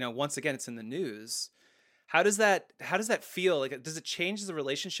 once again, it's in the news. How does that feel? Like, does it change the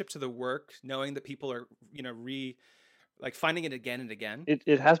relationship to the work knowing that people are, finding it again and again?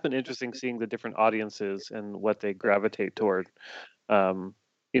 It has been interesting seeing the different audiences and what they gravitate toward. Part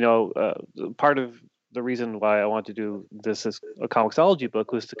of the reason why I want to do this as a Comixology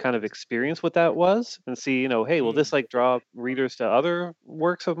book was to kind of experience what that was and see, hey, will this like draw readers to other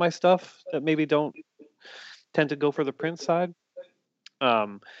works of my stuff that maybe don't tend to go for the print side?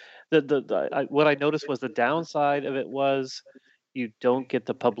 What I noticed was the downside of it was you don't get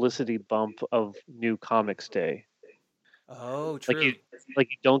the publicity bump of New Comics Day. Oh, true. You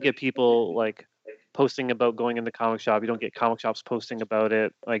don't get people like posting about going in the comic shop. You don't get comic shops posting about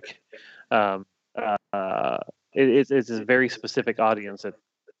it. It's a very specific audience that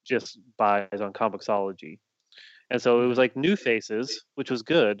just buys on Comixology, and so it was like new faces, which was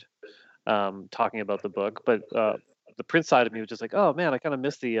good, talking about the book. But the print side of me was just like, oh man, I kind of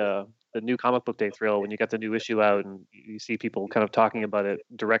miss the new comic book day thrill when you get the new issue out and you see people kind of talking about it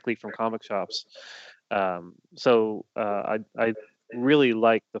directly from comic shops. So I really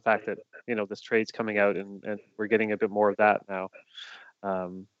like the fact that this trade's coming out and we're getting a bit more of that now.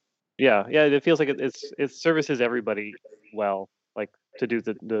 Yeah, it feels like it services everybody well, like to do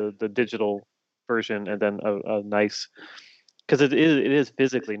the digital version and then a nice, because it is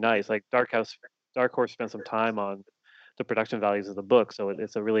physically nice. Like Dark Horse spent some time on the production values of the book, so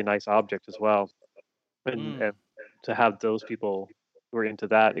it's a really nice object as well. And to have those people who are into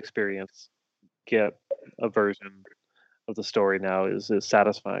that experience get a version of the story now is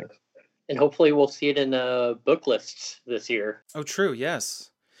satisfying. And hopefully we'll see it in book lists this year. Oh, true. Yes.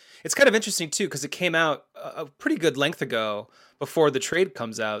 It's kind of interesting too, because it came out a pretty good length ago before the trade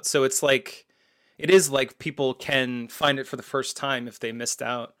comes out. So it is like people can find it for the first time if they missed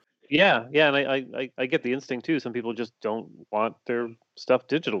out. Yeah, and I get the instinct too. Some people just don't want their stuff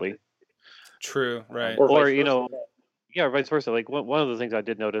digitally. True, right. Or vice versa. Like one of the things I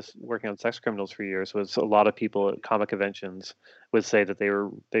did notice working on Sex Criminals for years was a lot of people at comic conventions would say that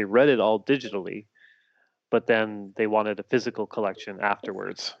they read it all digitally, but then they wanted a physical collection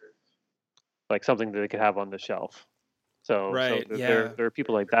afterwards, like something that they could have on the shelf. So, right, there are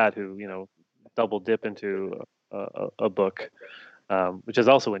people like that who double dip into a book, which is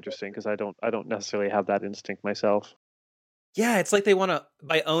also interesting because I don't necessarily have that instinct myself. Yeah, it's like they want to,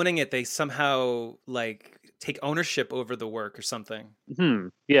 by owning it, they somehow like take ownership over the work or something.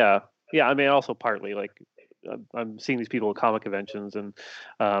 Yeah. I mean, also partly like I'm seeing these people at comic conventions, and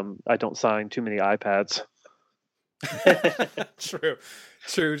I don't sign too many iPads. True.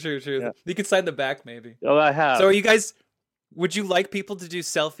 Yeah. You can sign the back, maybe. Oh, I have. So, are you guys? Would you like people to do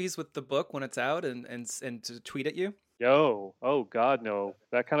selfies with the book when it's out and to tweet at you? Oh God, no!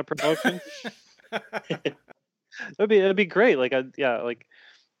 That kind of promotion. It'd be great. Like like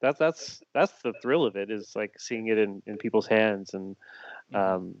that's the thrill of it, is like seeing it in people's hands, and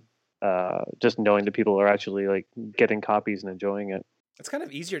um just knowing that people are actually like getting copies and enjoying it. It's kind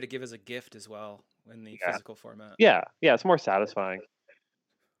of easier to give as a gift as well in the Yeah. physical format. Yeah, it's more satisfying.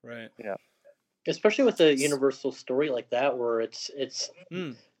 Right. Yeah. Especially with a universal story like that, where it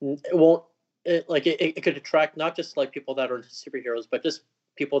won't it could attract not just like people that are into superheroes, but just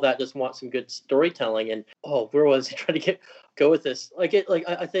people that just want some good storytelling. And where was I trying to go with this? I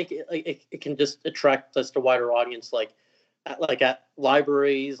think it can just attract just a wider audience, like at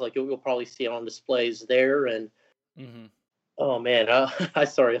libraries, like you'll probably see it on displays there. And oh man, I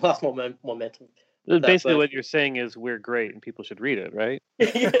sorry, I lost momentum. Basically, what you're saying is we're great and people should read it, right?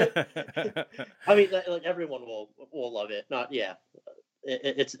 I mean, like everyone will love it.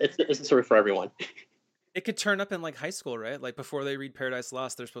 It's a story for everyone. It could turn up in like high school, right? Like before they read Paradise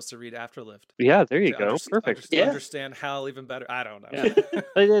Lost, they're supposed to read Afterlift. Yeah, there you go. Perfect. Understand Hal even better. I don't know. Yeah.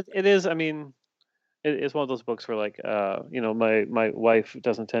 It is. I mean, it's one of those books where, like, my wife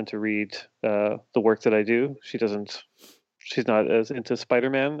doesn't tend to read the work that I do. She's not as into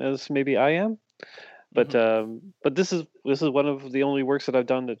Spider-Man as maybe I am. But this is one of the only works that I've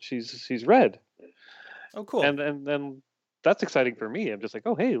done that she's read. Oh, cool. And that's exciting for me. I'm just like,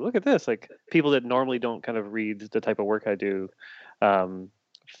 oh, hey, look at this. Like, people that normally don't kind of read the type of work I do find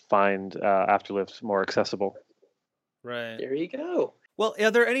Afterlift more accessible. Right. There you go. Well,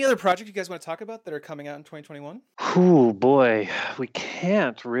 are there any other projects you guys want to talk about that are coming out in 2021? Oh boy, we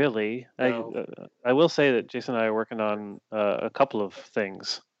can't really. No. I will say that Jason and I are working on a couple of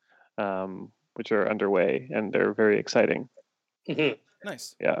things, which are underway, and they're very exciting.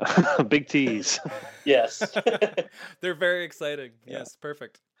 Nice. Yeah, big tease. Yes. They're very exciting. Yes,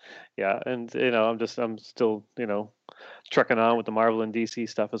 perfect. Yeah, and I'm still trucking on with the Marvel and DC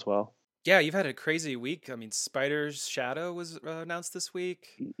stuff as well. Yeah, you've had a crazy week. I mean, Spider's Shadow was announced this week.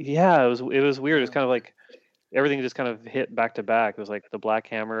 Yeah, it was weird. It was kind of like everything just kind of hit back to back. It was like the Black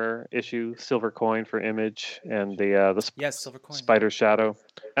Hammer issue, Silver Coin for Image, and the Silver Coin, Spider's Shadow.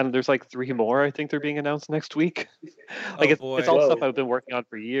 And there's like 3 more, I think, they're being announced next week. It's all stuff I've been working on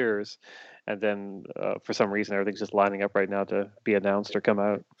for years, and then for some reason everything's just lining up right now to be announced or come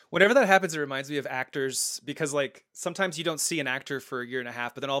out. Whenever that happens, it reminds me of actors, because like sometimes you don't see an actor for a year and a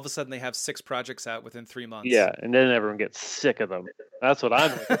half, but then all of a sudden they have 6 projects out within 3 months. Yeah, and then everyone gets sick of them. That's what I'm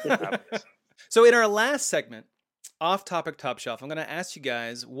happens. So in our last segment, Off Topic Top Shelf, I'm going to ask you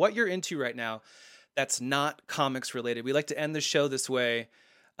guys what you're into right now that's not comics related. We like to end the show this way.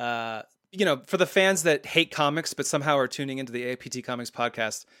 For the fans that hate comics but somehow are tuning into the APT Comics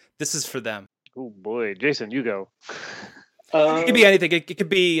podcast, this is for them. Oh boy, Jason, you go. It could be anything. It could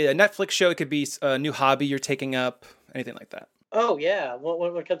be a Netflix show. It could be a new hobby you're taking up. Anything like that. Oh yeah.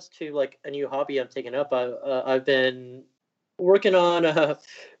 When it comes to like a new hobby I'm taking up, I've been working on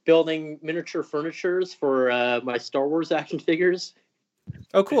building miniature furnitures for my Star Wars action figures.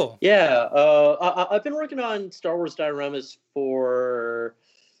 Oh, cool. Yeah. I've been working on Star Wars dioramas for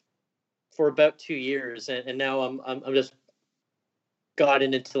about 2 years, and now I'm just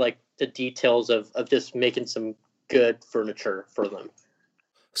gotten into like the details of just making some good furniture for them.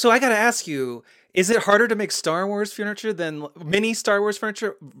 So I got to ask you, is it harder to make Star Wars furniture than mini Star Wars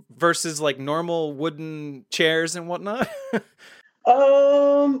furniture versus like normal wooden chairs and whatnot?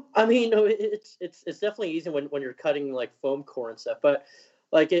 I mean, it's definitely easy when you're cutting like foam core and stuff, but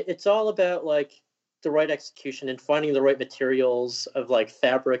like it's all about like the right execution and finding the right materials of like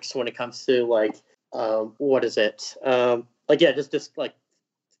fabrics when it comes to like what is it? Just like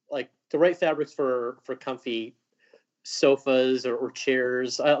the right fabrics for comfy sofas or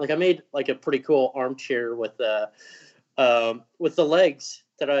chairs. I made like a pretty cool armchair with the legs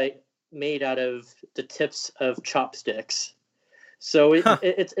that I made out of the tips of chopsticks. So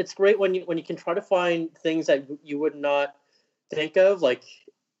it's great when you can try to find things that you would not think of like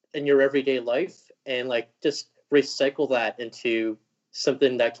in your everyday life, and like just recycle that into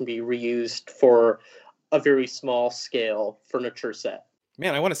something that can be reused for a very small scale furniture set.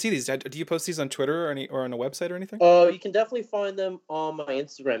 Man, I want to see these. Do you post these on Twitter or on a website or anything? You can definitely find them on my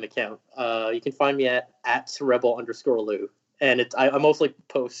Instagram account. You can find me at @rebel_Lou. And I mostly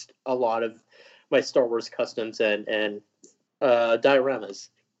post a lot of my Star Wars customs and dioramas.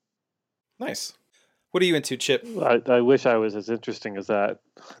 Nice. What are you into, Chip? I wish I was as interesting as that.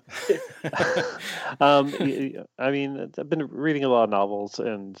 I mean, I've been reading a lot of novels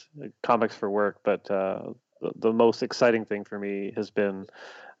and comics for work, but the most exciting thing for me has been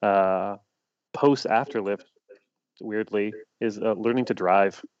post Afterlift, weirdly, is learning to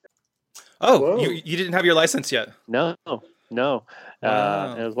drive. Oh, you didn't have your license yet? No. No.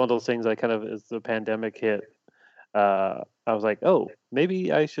 Wow. And it was one of those things I kind of, as the pandemic hit, I was like, oh,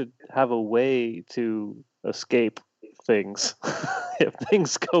 maybe I should have a way to escape things if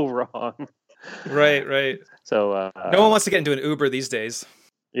things go wrong. Right. So No one wants to get into an Uber these days.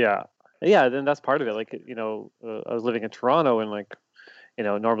 yeah, then that's part of it. Like, I was living in Toronto, and like,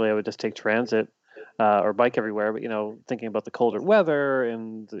 normally I would just take transit or bike everywhere, but thinking about the colder weather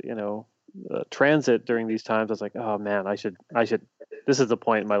and transit during these times, I was like, oh man, I should. This is the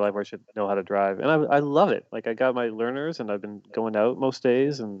point in my life where I should know how to drive, and I love it. Like, I got my learners, and I've been going out most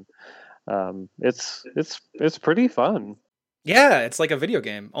days, and it's pretty fun. Yeah, it's like a video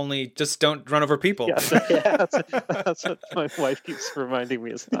game, only just don't run over people. Yeah, that's what my wife keeps reminding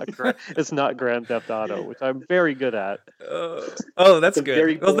me. It's not Grand Theft Auto, which I'm very good at. Oh, that's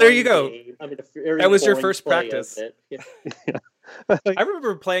good. Well, there you go. That was your first practice. Yeah. I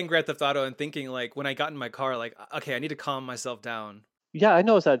remember playing Grand Theft Auto and thinking, like, when I got in my car, like, okay, I need to calm myself down. Yeah, I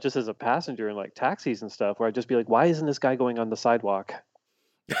noticed that just as a passenger in like taxis and stuff, where I'd just be like, why isn't this guy going on the sidewalk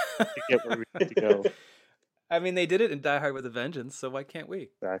to get where we need to go? I mean, they did it in Die Hard with a Vengeance, so why can't we?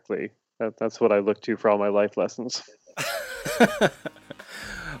 Exactly. That's what I look to for all my life lessons.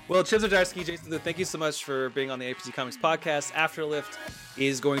 Well, Chip Zdarsky, Jason Blue, thank you so much for being on the APC Comics podcast. Afterlift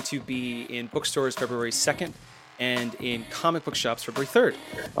is going to be in bookstores February 2nd and in comic book shops February 3rd.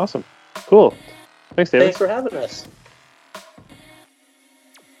 Awesome. Cool. Thanks, David. Thanks for having us.